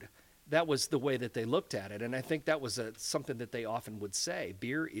food. That was the way that they looked at it. And I think that was something that they often would say.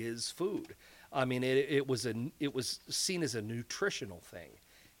 Beer is food. I mean, it was seen as a nutritional thing.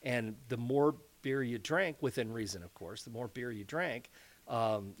 And the more beer you drank, within reason, of course, the more beer you drank,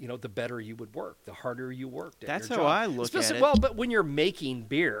 the better you would work, the harder you worked at That's your how job. I look at it. Well, but when you're making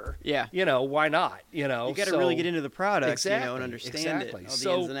beer, Yeah. Why not? You got to really get into the product, Exactly, and understand exactly. it,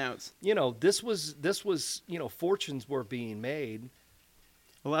 all the ins and outs. This was fortunes were being made.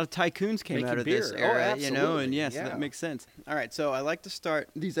 A lot of tycoons came Making of beer. this era, Absolutely. and yes, Yeah. that makes sense. All right, so I like to start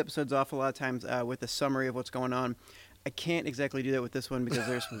these episodes off a lot of times with a summary of what's going on. I can't exactly do that with this one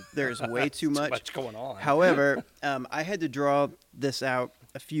because there's way too much going on. However, I had to draw this out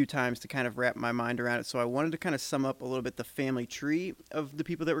a few times to kind of wrap my mind around it, so I wanted to kind of sum up a little bit the family tree of the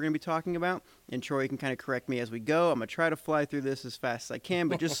people that we're going to be talking about, and Troy can kind of correct me as we go. I'm going to try to fly through this as fast as I can,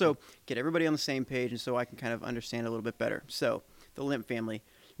 but just so get everybody on the same page and so I can kind of understand a little bit better. So, the Lemp family.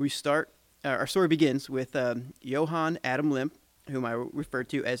 Our story begins with Johann Adam Lemp, whom I refer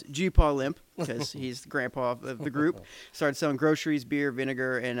to as G-Paw Lemp because he's the grandpa of the group. Started selling groceries, beer,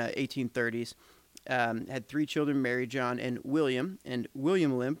 vinegar in 1830s. Had 3 children, Mary, John, and William. And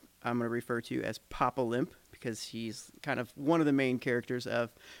William Lemp, I'm going to refer to as Papa Lemp because he's kind of one of the main characters of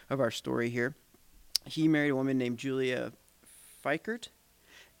our story here. He married a woman named Julia Fikert,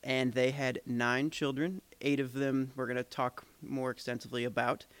 and they had 9 children. 8 of them we're going to talk more extensively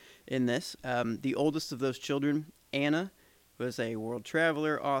about in this. The oldest of those children, Anna, was a world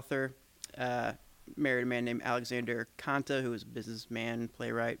traveler, author, married a man named Alexander Kanta, who was a businessman,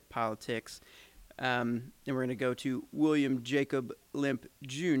 playwright, politics. And we're going to go to William Jacob Lemp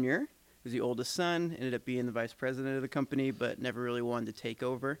Jr., who's the oldest son, ended up being the vice president of the company, but never really wanted to take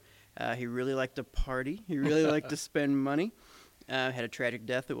over. He really liked to party. He really liked to spend money. Had a tragic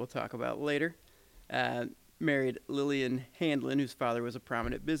death that we'll talk about later. Married Lillian Handlin, whose father was a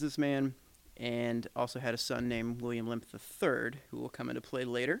prominent businessman, and also had a son named William Lemp III, who will come into play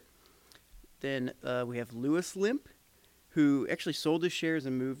later. Then we have Louis Lemp, who actually sold his shares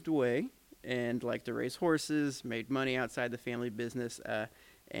and moved away, and liked to raise horses, made money outside the family business,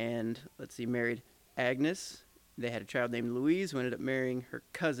 and married Agnes. They had a child named Louise, who ended up marrying her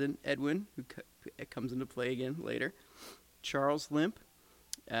cousin, Edwin, who comes into play again later. Charles Lemp,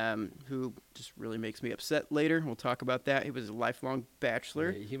 who just really makes me upset later. We'll talk about that. He was a lifelong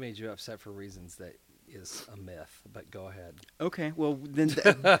bachelor. He made you upset for reasons that is a myth, but go ahead. Okay, well, then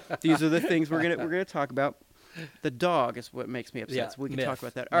these are the things we're gonna talk about. The dog is what makes me upset, Yeah, so we can myth, talk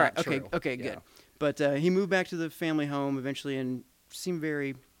about that. All right, not true. okay, Yeah. good. But he moved back to the family home eventually and seemed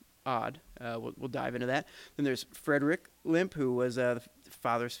very odd. We'll dive into that. Then there's Frederick Lemp, who was the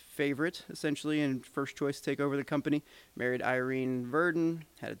father's favorite, essentially, and first choice to take over the company. Married Irene Verdon,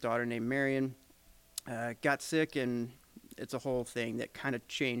 had a daughter named Marion. Got sick, and it's a whole thing that kind of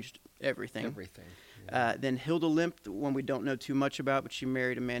changed everything. Yeah. Then Hilda Lemp, the one we don't know too much about, but she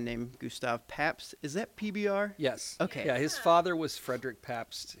married a man named Gustav Pabst. Is that PBR? Yes. Okay. Yeah, his father was Frederick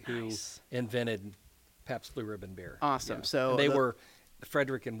Pabst, who Nice. invented Pabst Blue Ribbon beer. Awesome. Yeah. So And they were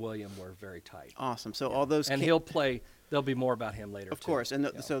Frederick and William were very tight. Awesome. So all those And he'll play. There'll be more about him later. of course, and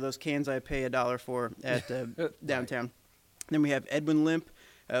Yeah. so those cans I pay $1 for at downtown. Then we have Edwin Limp.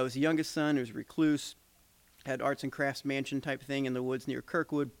 Was the youngest son. He was a recluse. Had arts and crafts mansion type thing in the woods near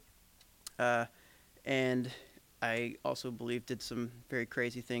Kirkwood. And I also believe did some very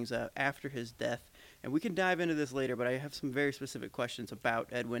crazy things after his death. And we can dive into this later, but I have some very specific questions about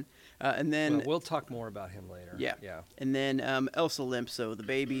Edwin. And then Well, we'll talk more about him later. Yeah. Yeah. And then Elsa Limp, so the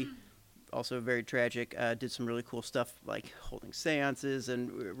baby, also very tragic, did some really cool stuff like holding seances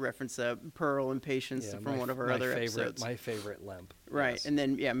and reference Pearl and Patience Yeah, from one of our other episodes. My favorite Limp. Right. Yes. And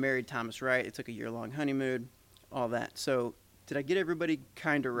then, married Thomas Wright. It took a year-long honeymoon, all that. So did I get everybody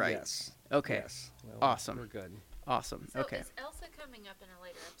kind of right? Yes. Okay. Yes. Well, Awesome. We're good. Awesome. So Okay. is Elsa coming up in a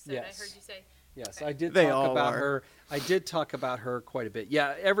later episode? Yes. I heard you say. Yes, Okay. I did They talk all about are. her. I did talk about her quite a bit.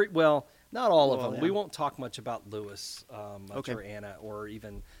 Yeah, not all of Well, them. yeah. We won't talk much about Lewis, much Okay. or Anna, or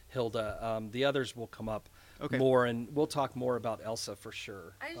even Hilda. The others will come up Okay. more, and we'll talk more about Elsa for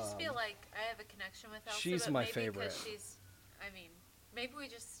sure. I just feel like I have a connection with Elsa. she's but my maybe favorite. Because maybe we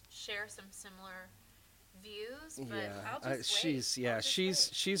just share some similar views. But Yeah, I'll just wait. I'll just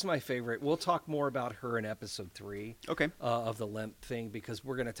wait. she's my favorite. We'll talk more about her in episode 3 Okay. of the Limp thing, because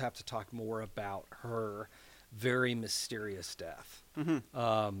we're going to have to talk more about her very mysterious death.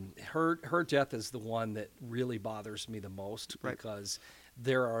 Her death is the one that really bothers me the most, Right. because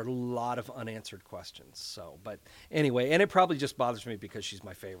there are a lot of unanswered questions. So, but anyway, and it probably just bothers me because she's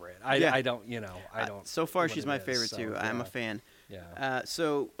my favorite. Yeah. I don't, I don't. So far, what she's it my is, favorite so, too. I'm yeah. a fan. Yeah.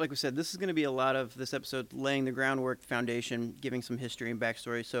 So, like we said, this is going to be a lot of this episode laying the groundwork, foundation, giving some history and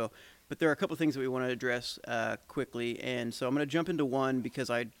backstory. So, but there are a couple things that we want to address quickly, and so I'm going to jump into one because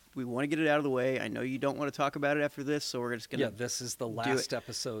we want to get it out of the way. I know you don't want to talk about it after this, so we're just going to. Yeah, this is the it. last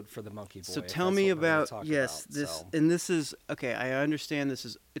episode for the Monkey Boy. So if tell that's me what we're gonna about talk yes, about, this so. and this is okay. I understand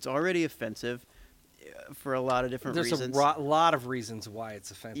it's already offensive for a lot of different There's reasons. a lot of reasons why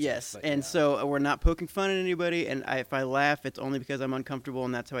it's offensive. Yes, but and yeah. so we're not poking fun at anybody, and if I laugh, it's only because I'm uncomfortable,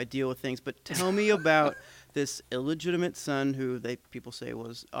 and that's how I deal with things. But tell me about this illegitimate son who people say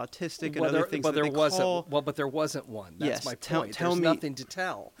was autistic and other things but that there they wasn't. call. Well, but there wasn't one. That's Yes, my tell point. me- There's nothing to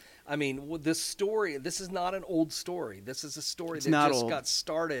tell. I mean, this story. This is not an old story. This is a story It's that not just old. got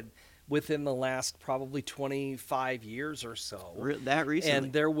started within the last probably 25 years or so. That recently.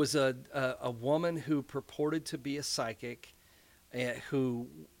 And there was a woman who purported to be a psychic, who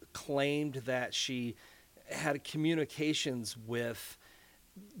claimed that she had communications with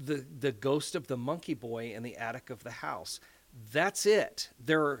the ghost of the Monkey Boy in the attic of the house. That's it.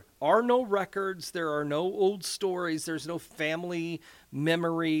 There are no records. There are no old stories. There's no family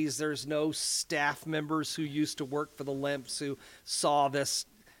memories. There's no staff members who used to work for the Limps who saw this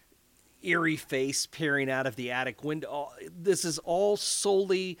eerie face peering out of the attic window. This is all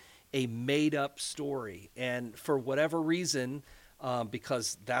solely a made-up story. And for whatever reason,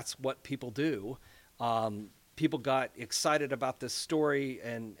 because that's what people do, people got excited about this story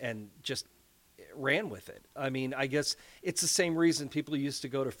and just ran with it. I mean, I guess it's the same reason people used to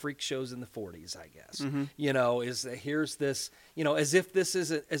go to freak shows in the 40s, I guess. Is that here's this, as if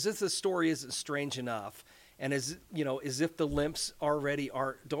the story isn't strange enough, and as if the Limps already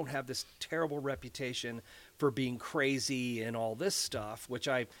don't have this terrible reputation for being crazy and all this stuff, which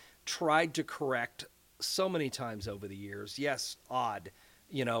I've tried to correct so many times over the years. Yes, odd.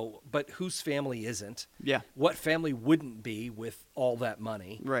 But whose family isn't? Yeah. What family wouldn't be with all that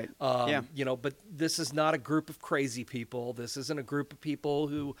money? Right. Yeah. But this is not a group of crazy people. This isn't a group of people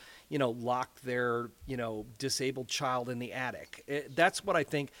who, locked their, disabled child in the attic. That's what I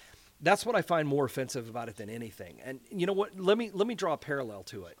think. That's what I find more offensive about it than anything. And you know what? Let me draw a parallel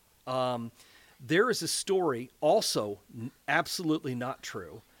to it. There is a story, also absolutely not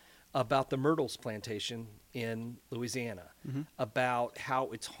true, about the Myrtles plantation in Louisiana, about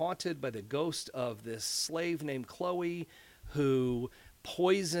how it's haunted by the ghost of this slave named Chloe, who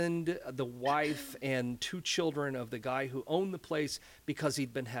poisoned the wife and 2 children of the guy who owned the place because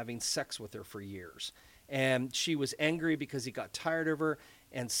he'd been having sex with her for years. And she was angry because he got tired of her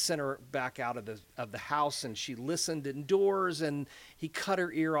and sent her back out of the house, and she listened indoors, and he cut her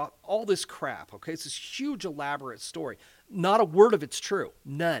ear off. All this crap, okay? It's this huge, elaborate story. Not a word of it's true.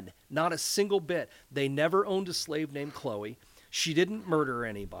 None. Not a single bit. They never owned a slave named Chloe. She didn't murder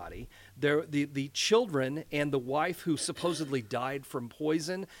anybody. The children and the wife, who supposedly died from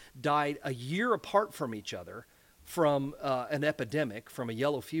poison, died a year apart from each other from an epidemic, from a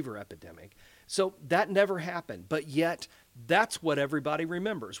yellow fever epidemic. So that never happened. But yet, that's what everybody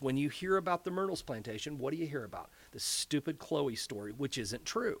remembers. When you hear about the Myrtles plantation, what do you hear about? The stupid Chloe story, which isn't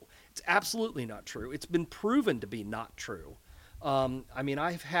true. It's absolutely not true. It's been proven to be not true I mean,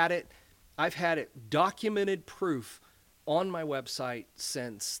 I've had it documented proof on my website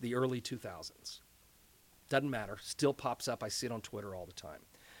since the early 2000s. Doesn't matter. Still pops up. I see it on Twitter all the time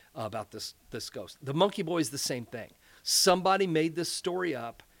about this ghost. The Monkey Boy is the same thing. Somebody made this story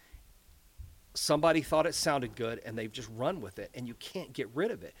up. Somebody thought it sounded good, and they've just run with it, and you can't get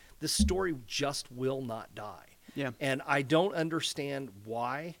rid of it. This story just will not die. Yeah. And I don't understand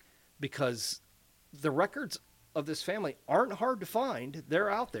why, because the records of this family aren't hard to find. They're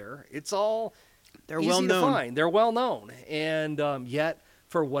out there. It's all They're easy well to known. find. They're well known. And yet,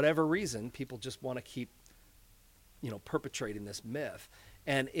 for whatever reason, people just want to keep, perpetrating this myth.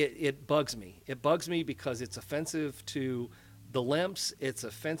 And it bugs me. It bugs me because it's offensive to the Lemps. It's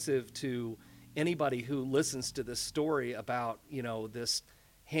offensive to anybody who listens to this story about, this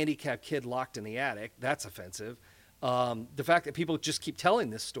handicapped kid locked in the attic. That's offensive. The fact that people just keep telling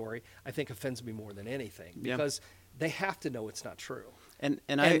this story, I think, offends me more than anything, because they have to know it's not true. And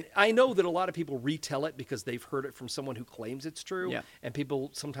I know that a lot of people retell it because they've heard it from someone who claims it's true. Yeah. And people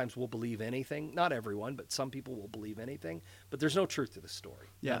sometimes will believe anything. Not everyone, but some people will believe anything. But there's no truth to the story.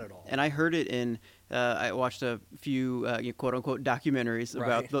 Yeah. Not at all. And I heard it in, I watched a few quote unquote documentaries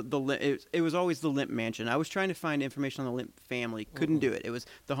about it was always the Limp Mansion. I was trying to find information on the Limp family. Couldn't do it. It was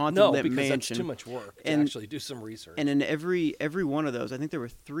the Haunted Limp because Mansion. that's too much work to And- actually do some research. And in every one of those, I think there were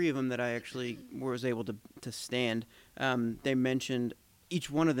 3 of them that I actually was able to stand. They mentioned each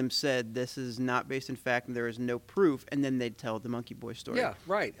one of them said this is not based in fact and there is no proof, and then they'd tell the Monkey Boy story. Yeah,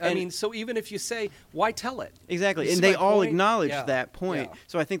 right. I And- mean, so even if you say, why tell it? Exactly, You and see they my all point? acknowledged Yeah, that point. yeah.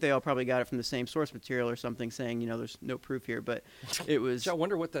 So I think they all probably got it from the same source material or something, saying there's no proof here. But it was I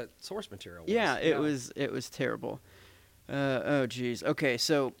wonder what that source material was. yeah, it was terrible. Oh geez. Okay,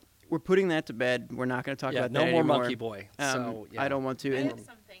 so we're putting that to bed. We're not going to talk Yeah, about no that more anymore. Monkey Boy. So yeah. I don't want to. I And have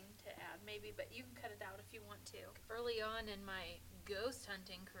something to add, maybe, but you can cut it out if you want to. Early on in my ghost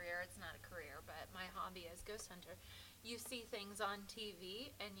hunting career, it's not a career, but my hobby as ghost hunter, you see things on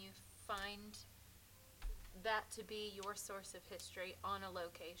TV and you find that to be your source of history on a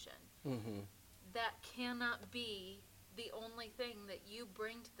location. Mhm. That cannot be the only thing that you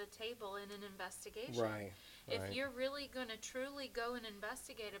bring to the table in an investigation. Right. If right. you're really going to truly go and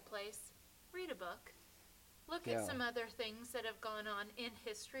investigate a place, read a book. Look Yeah. at some other things that have gone on in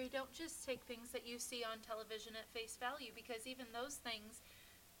history. Don't just take things that you see on television at face value, because even those things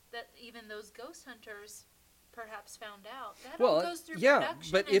that even those ghost hunters perhaps found out, that all Well, goes through yeah,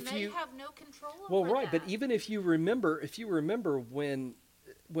 production, but and if they you- have no control over Well, right, but that. even if you remember when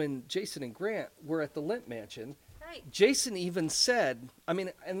Jason and Grant were at the Limp Mansion, Right. Jason even said, I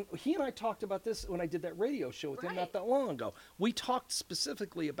mean, and he and I talked about this when I did that radio show with him not Right. that long ago. We talked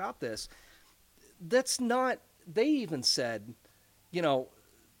specifically about this. That's not, they even said,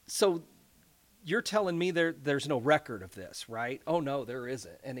 so you're telling me there's no record of this, right? Oh, no, there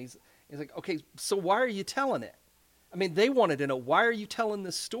isn't. And he's like, okay, so why are you telling it? I mean, they wanted to know, why are you telling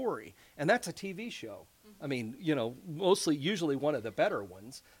this story? And that's a TV show. I mean, usually one of the better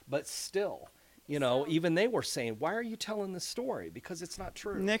ones, but still, So- even they were saying, why are you telling this story? Because it's not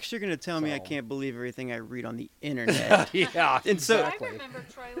true. next, you're going to tell me I So- can't believe everything I read on the internet. Yeah, And so- exactly. I remember,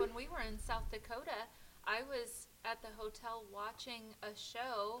 Troy, when we were in South Dakota, I was at the hotel watching a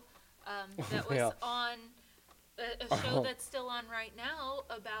show that was Yeah. on a show that's still on right now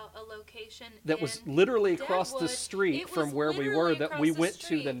about a location That was in literally across the Deadwood. street It from was where we were literally that across we the went to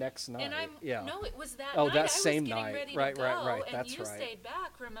street. the next night. And yeah. no, it was that Oh, night. that I was same getting night. ready Right, to right, go, right. and That's you right. stayed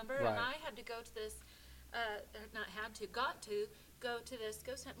back, remember? Right. And I had to go to this, go to this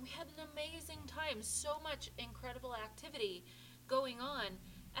ghost hunt. We had an amazing time. So much incredible activity going on.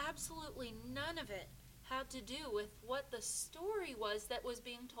 Absolutely none of it had to do with what the story was that was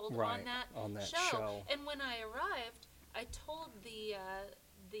being told Right, on that show. And when I arrived, I told the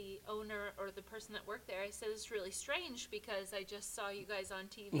owner or the person that worked there, I said, it's really strange because I just saw you guys on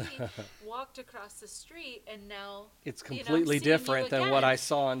TV, walked across the street, and now It's you know, completely seeing you different than what again. I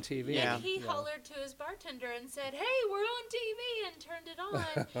saw on TV. Yeah. And he Yeah. hollered to his bartender and said, hey, we're on TV, and turned it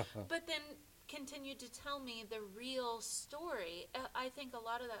on. But then continued to tell me the real story. I think a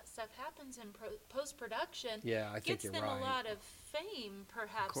lot of that stuff happens in post-production. Yeah, I think Gets you're them right. a lot of fame,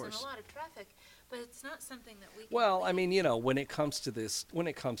 perhaps, and course. a lot of traffic, but it's not something that we can Well, I leave. mean, when it comes to the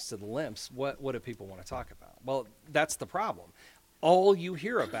Limps, what do people want to talk about? Well, that's the problem. All you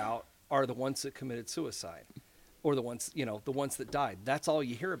hear about are the ones that committed suicide, or the ones that died. That's all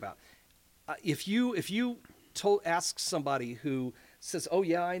you hear about. If you ask somebody who says, "Oh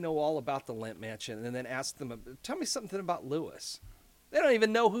yeah, I know all about the Limp Mansion," and then ask them, "Tell me something about Lewis," They don't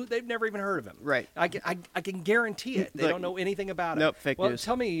even know who. They've never even heard of him. Right. I can guarantee it. They Like, don't know anything about him. nope, fake well, news.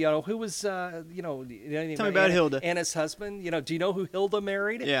 Tell me, who was, anything Tell me about Anna, Hilda. Anna's husband. Do you know who Hilda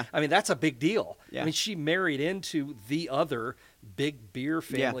married? Yeah. I mean, that's a big deal. Yeah. I mean, she married into the other big beer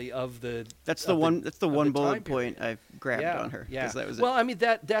family of the. That's of the one. That's the of one time bullet period. point I've grabbed Yeah, on her. Yeah. 'Cause that was well, I mean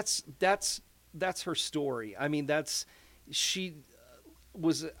that's her story. I mean, she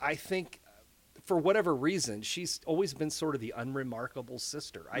was, I think, for whatever reason, she's always been sort of the unremarkable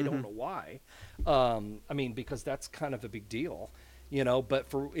sister. I don't know why. I mean, because that's kind of a big deal, but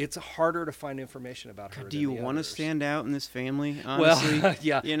it's harder to find information about her. Do than you the want to others. stand out in this family? Honestly, Well,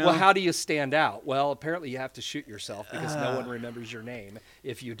 yeah. You know? Well, how do you stand out? Well, apparently you have to shoot yourself because no one remembers your name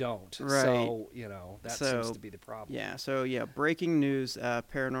if you don't. Right. So, that So, seems to be the problem. Yeah. So yeah, breaking news.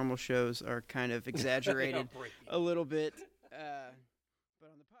 Paranormal shows are kind of exaggerated breaking. a little bit. But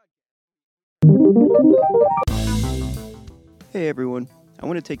on the podcast. Hey everyone. I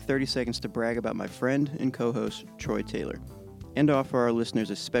want to take 30 seconds to brag about my friend and co-host Troy Taylor, and offer our listeners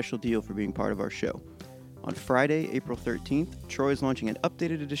a special deal for being part of our show. On Friday, April 13th, Troy is launching an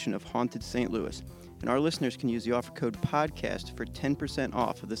updated edition of Haunted St. Louis, and our listeners can use the offer code PODCAST for 10%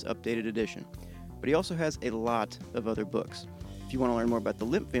 off of this updated edition. But he also has a lot of other books. If you want to learn more about the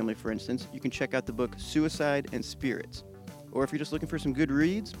Limp family, for instance, you can check out the book Suicide and Spirits. Or if you're just looking for some good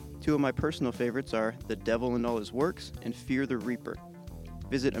reads, two of my personal favorites are The Devil and All His Works and Fear the Reaper.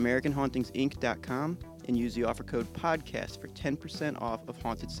 Visit AmericanHauntingsInc.com and use the offer code PODCAST for 10% off of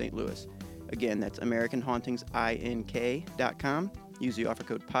Haunted St. Louis. Again, that's AmericanHauntingsInc.com. Use the offer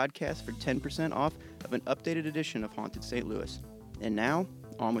code PODCAST for 10% off of an updated edition of Haunted St. Louis. And now,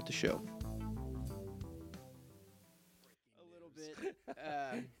 on with the show. A little bit.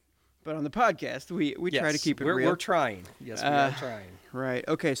 But on the podcast, we try to keep it real. We're trying. Yes, we are trying. Right.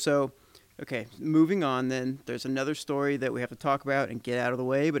 Okay, moving on then. There's another story that we have to talk about and get out of the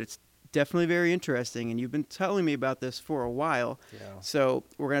way, but it's definitely very interesting, and you've been telling me about this for a while. Yeah. So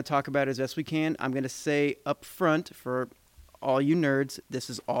we're going to talk about it as best we can. I'm going to say up front for all you nerds, this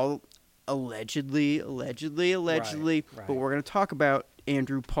is all allegedly, Right. but we're going to talk about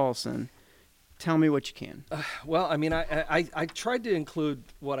Andrew Paulson. Tell me what you can. Well, I mean, I tried to include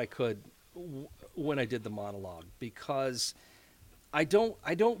what I could when I did the monologue because I don't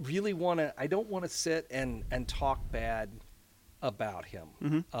really want to. I don't want to sit and talk bad about him.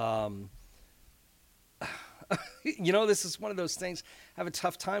 This is one of those things I have a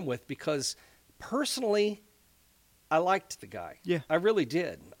tough time with because personally, I liked the guy. Yeah. I really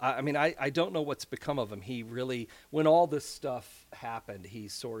did. I mean, I don't know what's become of him. He really, when all this stuff happened, he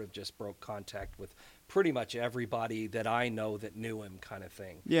sort of just broke contact with pretty much everybody that I know that knew him, kind of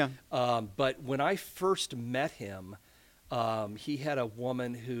thing. Yeah. But when I first met him, he had a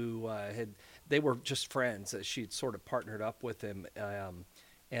woman who they were just friends. She'd sort of partnered up with him.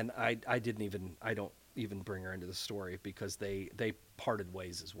 And I don't even bring her into the story because they parted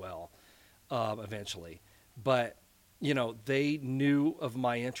ways as well, eventually. But, they knew of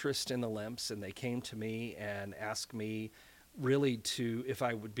my interest in the Limps, and they came to me and asked me really if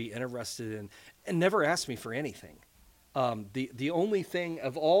I would be interested in, and never asked me for anything. The only thing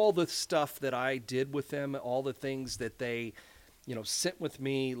of all the stuff that I did with them, all the things that they, sent with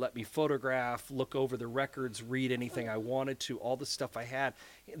me, let me photograph, look over the records, read anything I wanted to, all the stuff I had,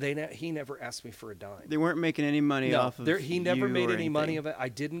 he never asked me for a dime. They weren't making any money off of he never you made or any money anything. of it. I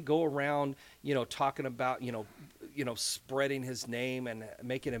didn't go around, talking about, spreading his name and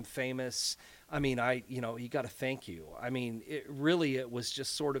making him famous. I mean, you got to thank you. I mean, it was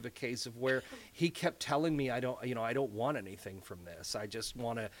just sort of a case of where he kept telling me, I don't want anything from this. I just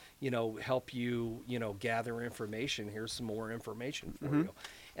want to, help you, gather information. Here's some more information for you.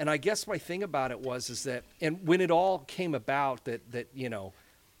 And I guess my thing about it is that, and when it all came about that,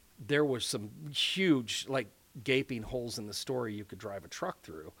 there was some huge, like, gaping holes in the story you could drive a truck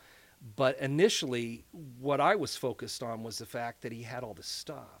through. But initially, what I was focused on was the fact that he had all this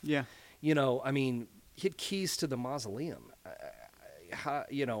stuff. Yeah. I mean, he had keys to the mausoleum. How'd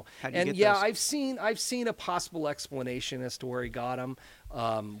you And get those? I've seen a possible explanation as to where he got them.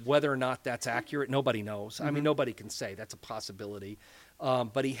 Whether or not that's accurate, nobody knows. I mean, nobody can say. That's a possibility.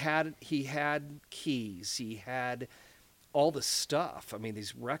 But he had keys. He had all the stuff. I mean,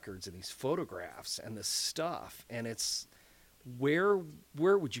 these records and these photographs and the stuff. And it's where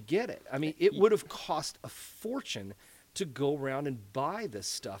would you get it? I mean, it would have cost a fortune to go around and buy this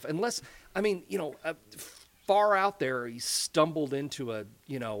stuff. Unless, I mean, far out there, he stumbled into a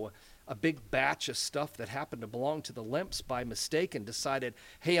big batch of stuff that happened to belong to the Limps by mistake and decided,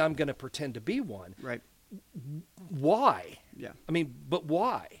 hey, I'm going to pretend to be one. Right. Why? Yeah. I mean, but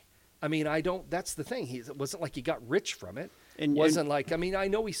why? I mean, that's the thing. It wasn't like he got rich from it. And- Wasn't like, I mean, I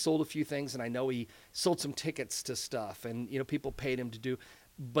know he sold a few things, and I know he sold some tickets to stuff, and people paid him to do,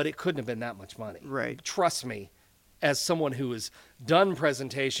 but it couldn't have been that much money. Right. Trust me, as someone who has done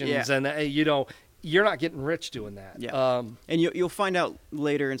presentations, Yeah. and you're not getting rich doing that. Yeah. And you'll find out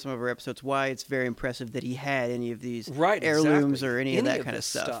later in some of our episodes why it's very impressive that he had any of these Right, heirlooms exactly. or any of that kind of this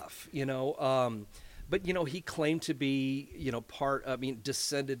stuff. But he claimed to be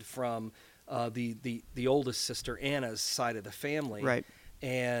descended from the oldest sister Anna's side of the family, Right.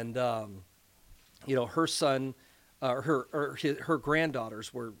 And her son, her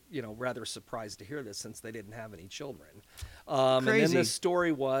granddaughters were rather surprised to hear this, since they didn't have any children. And then Crazy. the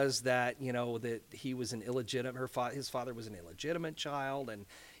story was that that he was an illegitimate. His father was an illegitimate child, and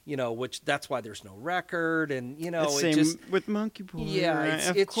which that's why there's no record, and Same it just with Monkey Boy. yeah, right?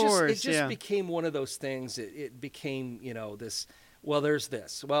 Of it course. just yeah. became one of those things. It became this. Well, there's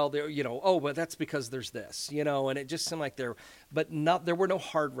this. Well, there oh, but that's because there's this. And it just seemed like there were no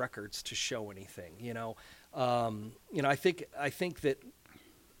hard records to show anything. I think that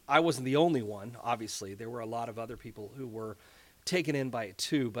I wasn't the only one. Obviously, there were a lot of other people who were taken in by it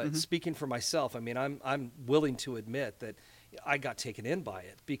too. But speaking for myself, I mean, I'm willing to admit that I got taken in by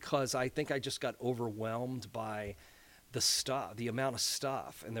it, because I think I just got overwhelmed by the stuff, the amount of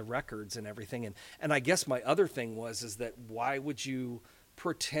stuff and the records and everything. And I guess my other thing is that why would you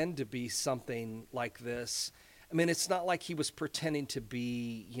pretend to be something like this? I mean, it's not like he was pretending to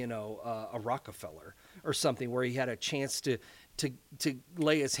be, a Rockefeller or something where he had a chance to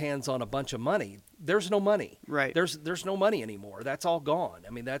lay his hands on a bunch of money. There's no money. Right. There's no money anymore. That's all gone.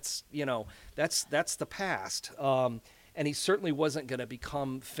 I mean, that's the past. And he certainly wasn't going to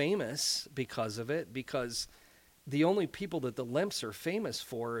become famous because of it, because the only people that the Limps are famous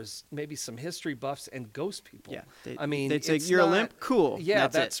for is maybe some history buffs and ghost people. Yeah. They'd say, "You're a limp? Cool." Yeah,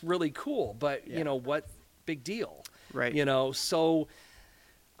 That's it. really cool. But, Yeah. What big deal? Right. So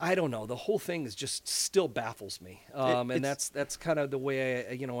I don't know. The whole thing is just still baffles me. And that's kind of the way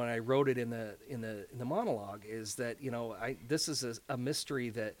when I wrote it in the monologue, is that, this is a mystery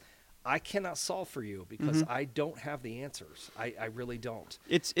that I cannot solve for you, because I don't have the answers. I really don't.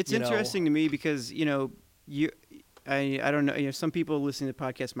 It's interesting to me because I don't know, some people listening to the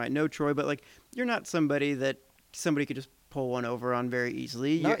podcast might know Troy, but like, you're not somebody that somebody could just pull one over on very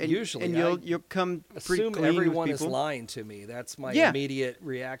easily. Not usually. And you'll come pretty Assume clean everyone with is people. lying to me. That's my Yeah. immediate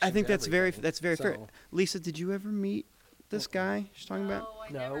reaction. I think to that's everything. very fair. So- Lisa, did you ever meet this guy she's talking about? No, I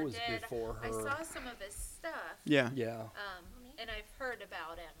No, never it was did. before I her. saw some of his stuff. Yeah. Yeah. And I've heard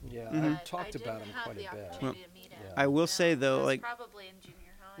about him. Yeah, Mhm. I've talked but I about didn't him have quite the a bit. opportunity to meet him. Yeah. I will say, though, That was like- probably in junior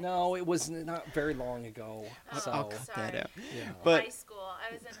high. No, it was not very long ago. Oh, So I'll cut that sorry. out. yeah. But- high school.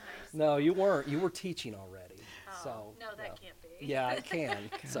 I was in high school. No, you weren't. You were teaching already. Oh, So no, that can't be. Yeah, it can.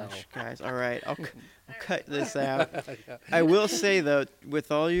 So Gosh, guys, all right, I'll cut this out. I will say, though,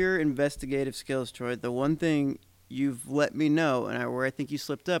 with all your investigative skills, Troy, the one thing you've let me know, and where I think you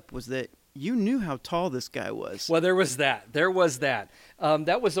slipped up, was that you knew how tall this guy was. Well, there was that.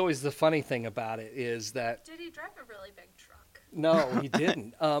 That was always the funny thing about it, is that Did he drive a really big truck? no, he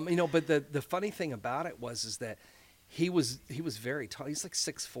didn't. But the funny thing about it is that he was very tall. He's like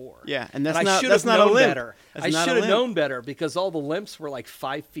 6'4". Yeah, and that's I not should that's have not a known limp. better. That's I not a should have limp. known better, because all the limps were like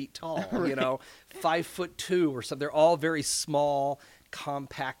 5 feet tall. 5'2" or something. They're all very small,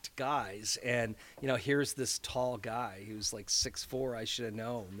 compact guys, and here's this tall guy who's like 6'4". I should have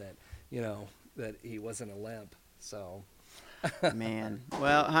known that that he wasn't a limp. So Man,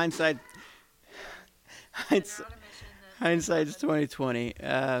 well, hindsight's Been on a mission that- hindsight's 2020.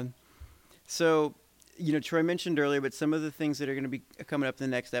 So, Troy mentioned earlier, but some of the things that are going to be coming up in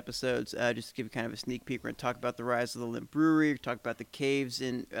the next episodes, just to give you kind of a sneak peek, we're going to talk about the rise of the Limp Brewery, talk about the caves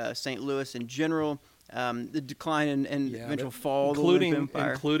in St. Louis in general, the decline and eventual fall of the Limp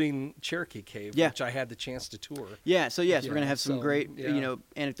Empire. including Cherokee Cave, Yeah. which I had the chance to tour. Yeah, so yes, we're Yeah, going to have some so, great, yeah.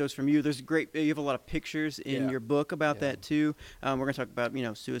 anecdotes from you. You have a lot of pictures in Yeah. your book about Yeah. that too. We're going to talk about,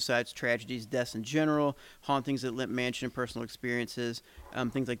 suicides, tragedies, deaths in general, hauntings at Limp Mansion, personal experiences,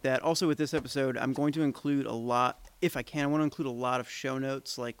 things like that. Also with this episode, I'm going to include a lot, if I can, I want to include a lot of show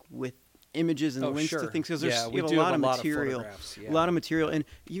notes, like with images and links to Sure. things, because Yeah, you we have do a lot of photographs, material, yeah. a lot of material, and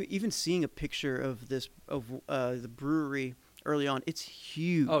you even seeing a picture of the brewery early on, it's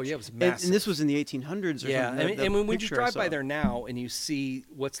huge. Oh, yeah, it was And massive. this was in the 1800s or Yeah, something. and when you picture I drive by saw. there now and you see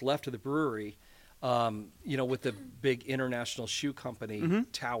what's left of the brewery, with the big International Shoe Company Mm-hmm.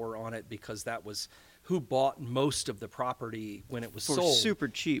 tower on it, because that was who bought most of the property when it was For sold. super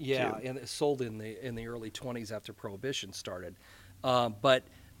cheap, Yeah, too. and it sold in the early 20s after Prohibition started. But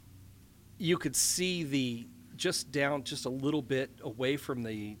you could see just a little bit away from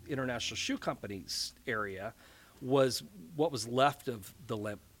the International Shoe Company's area was what was left of the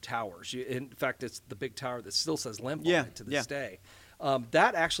Lemp Towers. In fact, it's the big tower that still says Lemp on it to this day.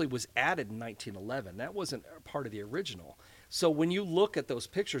 That actually was added in 1911. That wasn't part of the original. So when you look at those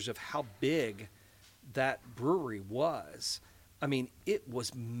pictures of how big that brewery was, I mean, it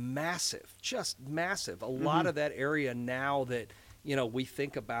was massive, just massive. A lot of that area now that, you know, we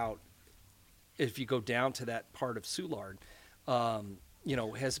think about, if you go down to that part of Soulard, you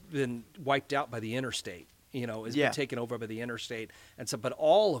know, has been wiped out by the interstate. You know, has been taken over by the interstate. And so, but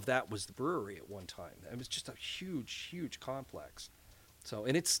all of that was the brewery at one time. It was just a huge, huge complex. So,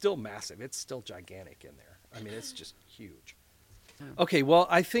 and it's still massive. It's still gigantic in there. I mean, it's just huge. Okay, well,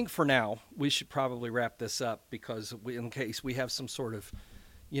 I think for now we should probably wrap this up because in case we have some sort of,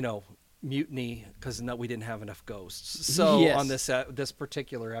 you know, mutiny because we didn't have enough ghosts. So on this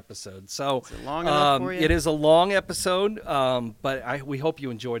particular episode, so is it long enough for you? It is a long episode, but we hope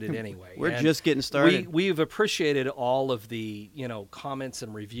you enjoyed it anyway. We're just getting started. We've appreciated all of the, you know, comments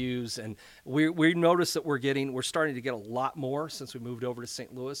and reviews, and we noticed that we're starting to get a lot more since we moved over to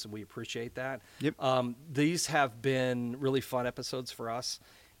St. Louis, and we appreciate that. Yep. These have been really fun episodes for us.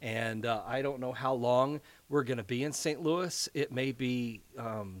 And I don't know how long we're going to be in St. Louis. It may be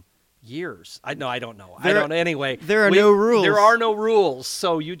years. I don't know. I don't. Anyway, there are no rules. There are no rules,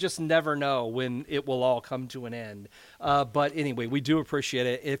 so you just never know when it will all come to an end. But anyway, we do appreciate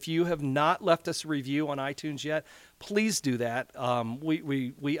it. If you have not left us a review on iTunes yet, please do that.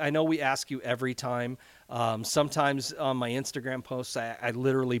 I know we ask you every time. Sometimes on my Instagram posts, I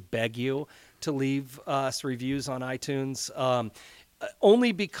literally beg you to leave us reviews on iTunes.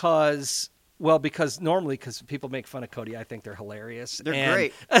 Only because normally people make fun of Cody, I think they're hilarious. They're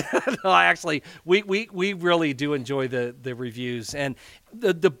great. No, actually, we really do enjoy the reviews. And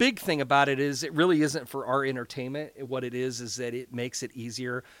the big thing about it is it really isn't for our entertainment. What it is that it makes it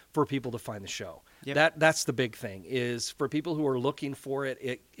easier for people to find the show. Yep. That's the big thing, is for people who are looking for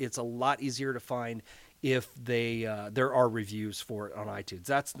it, it's a lot easier to find if there are reviews for it on iTunes.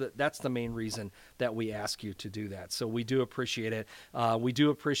 That's the main reason that we ask you to do that. So we do appreciate it. We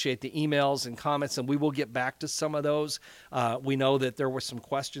do appreciate the emails and comments, and we will get back to some of those. We know that there were some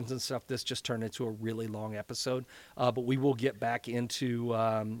questions and stuff. This just turned into a really long episode, but we will get back into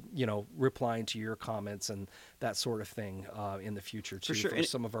replying to your comments and that sort of thing in the future too, for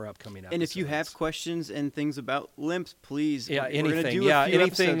some of our upcoming episodes. And if you have questions and things about limps, please,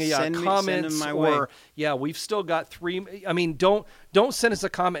 anything, send comments them my or way. We've still got 3. I mean, don't send us a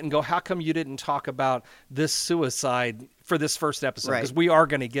comment and go, how come you didn't talk about this suicide for this first episode? Because we are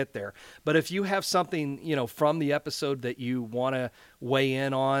going to get there. But if you have something, from the episode that you want to weigh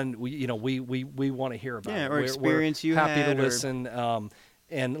in on, we want to hear about it. Or experience you had. We're happy to listen.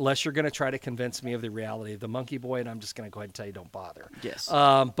 And unless you're going to try to convince me of the reality of the Monkey Boy, and I'm just going to go ahead and tell you, don't bother. Yes.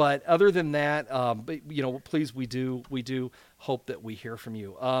 But other than that, please, we do hope that we hear from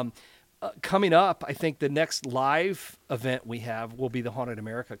you. Coming up, I think the next live event we have will be the Haunted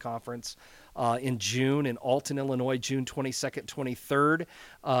America Conference in June in Alton, Illinois, June 22nd,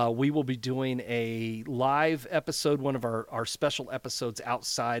 23rd. We will be doing a live episode, one of our special episodes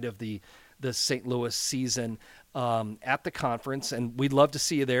outside of the St. Louis season at the conference, and we'd love to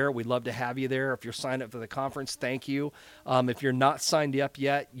see you there. We'd love to have you there. If you're signed up for the conference, thank you. If you're not signed up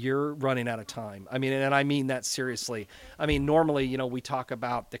yet, you're running out of time. I mean, and I mean that seriously. I mean, normally, we talk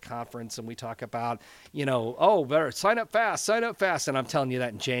about the conference and we talk about, better sign up fast. And I'm telling you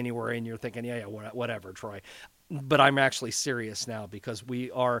that in January, and you're thinking, yeah, whatever, Troy. But I'm actually serious now, because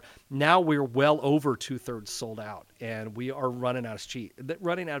we're well over 2/3 sold out, and we are running out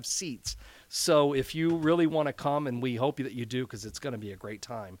of seats. So if you really want to come, and we hope that you do, because it's going to be a great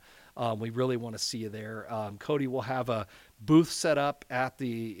time, we really want to see you there. Cody will have a booth set up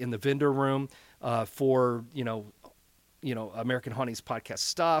in the vendor room for American Hauntings podcast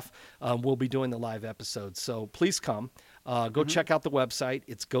stuff. We'll be doing the live episodes, so please come. Go check out the website.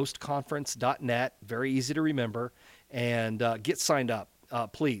 It's ghostconference.net. Very easy to remember. And get signed up,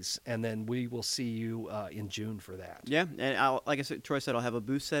 please. And then we will see you in June for that. Yeah, and like I said, Troy said, I'll have a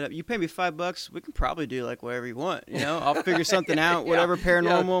booth set up. You pay me $5, we can probably do like whatever you want. I'll figure something out, whatever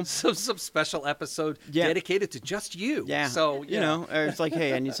paranormal. Yeah. Some special episode dedicated to just you. Yeah. So or it's like,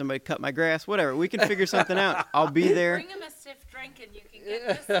 hey, I need somebody to cut my grass. Whatever. We can figure something out. I'll be there. Bring him a stiff drink, and you can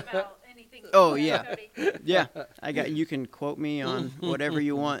get just about anything. Oh yeah, yeah. You can quote me on whatever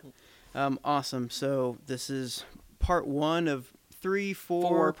you want. Awesome. So this is part 1 of 3,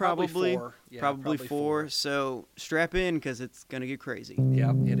 4, probably. Probably four. So strap in, because it's gonna get crazy.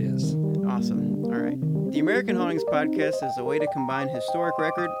 Yeah, it is. Awesome. All right. The American Hauntings Podcast is a way to combine historic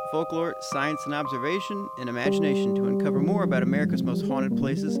record, folklore, science and observation, and imagination to uncover more about America's most haunted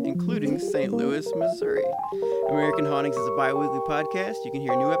places, including St. Louis, Missouri. American Hauntings is a bi-weekly podcast. You can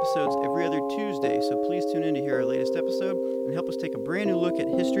hear new episodes every other Tuesday, so please tune in to hear our latest episode and help us take a brand new look at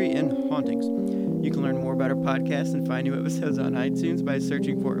history and hauntings. You can learn more about our podcast and find new episodes on iTunes by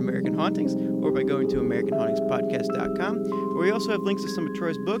searching for American Hauntings or by going to AmericanHauntingsPodcast.com, where we also have links to some of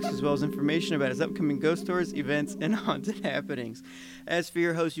Troy's books as well as information about his upcoming ghost tours, events, and haunted happenings. As for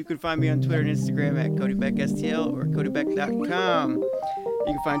your host, you can find me on Twitter and Instagram at CodyBeckSTL or CodyBeck.com.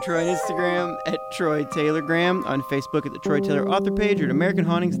 You can find Troy on Instagram at Troy Taylor Graham, on Facebook at the Troy Taylor author page, or at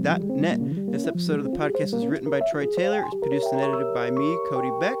AmericanHauntings.net. This episode of the podcast was written by Troy Taylor, is produced and edited by me,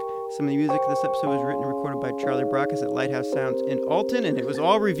 Cody Beck. Some of the music of this episode was written and recorded by Charlie Brockus at Lighthouse Sounds in Alton, and it was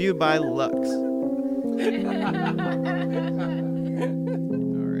all reviewed by Lux.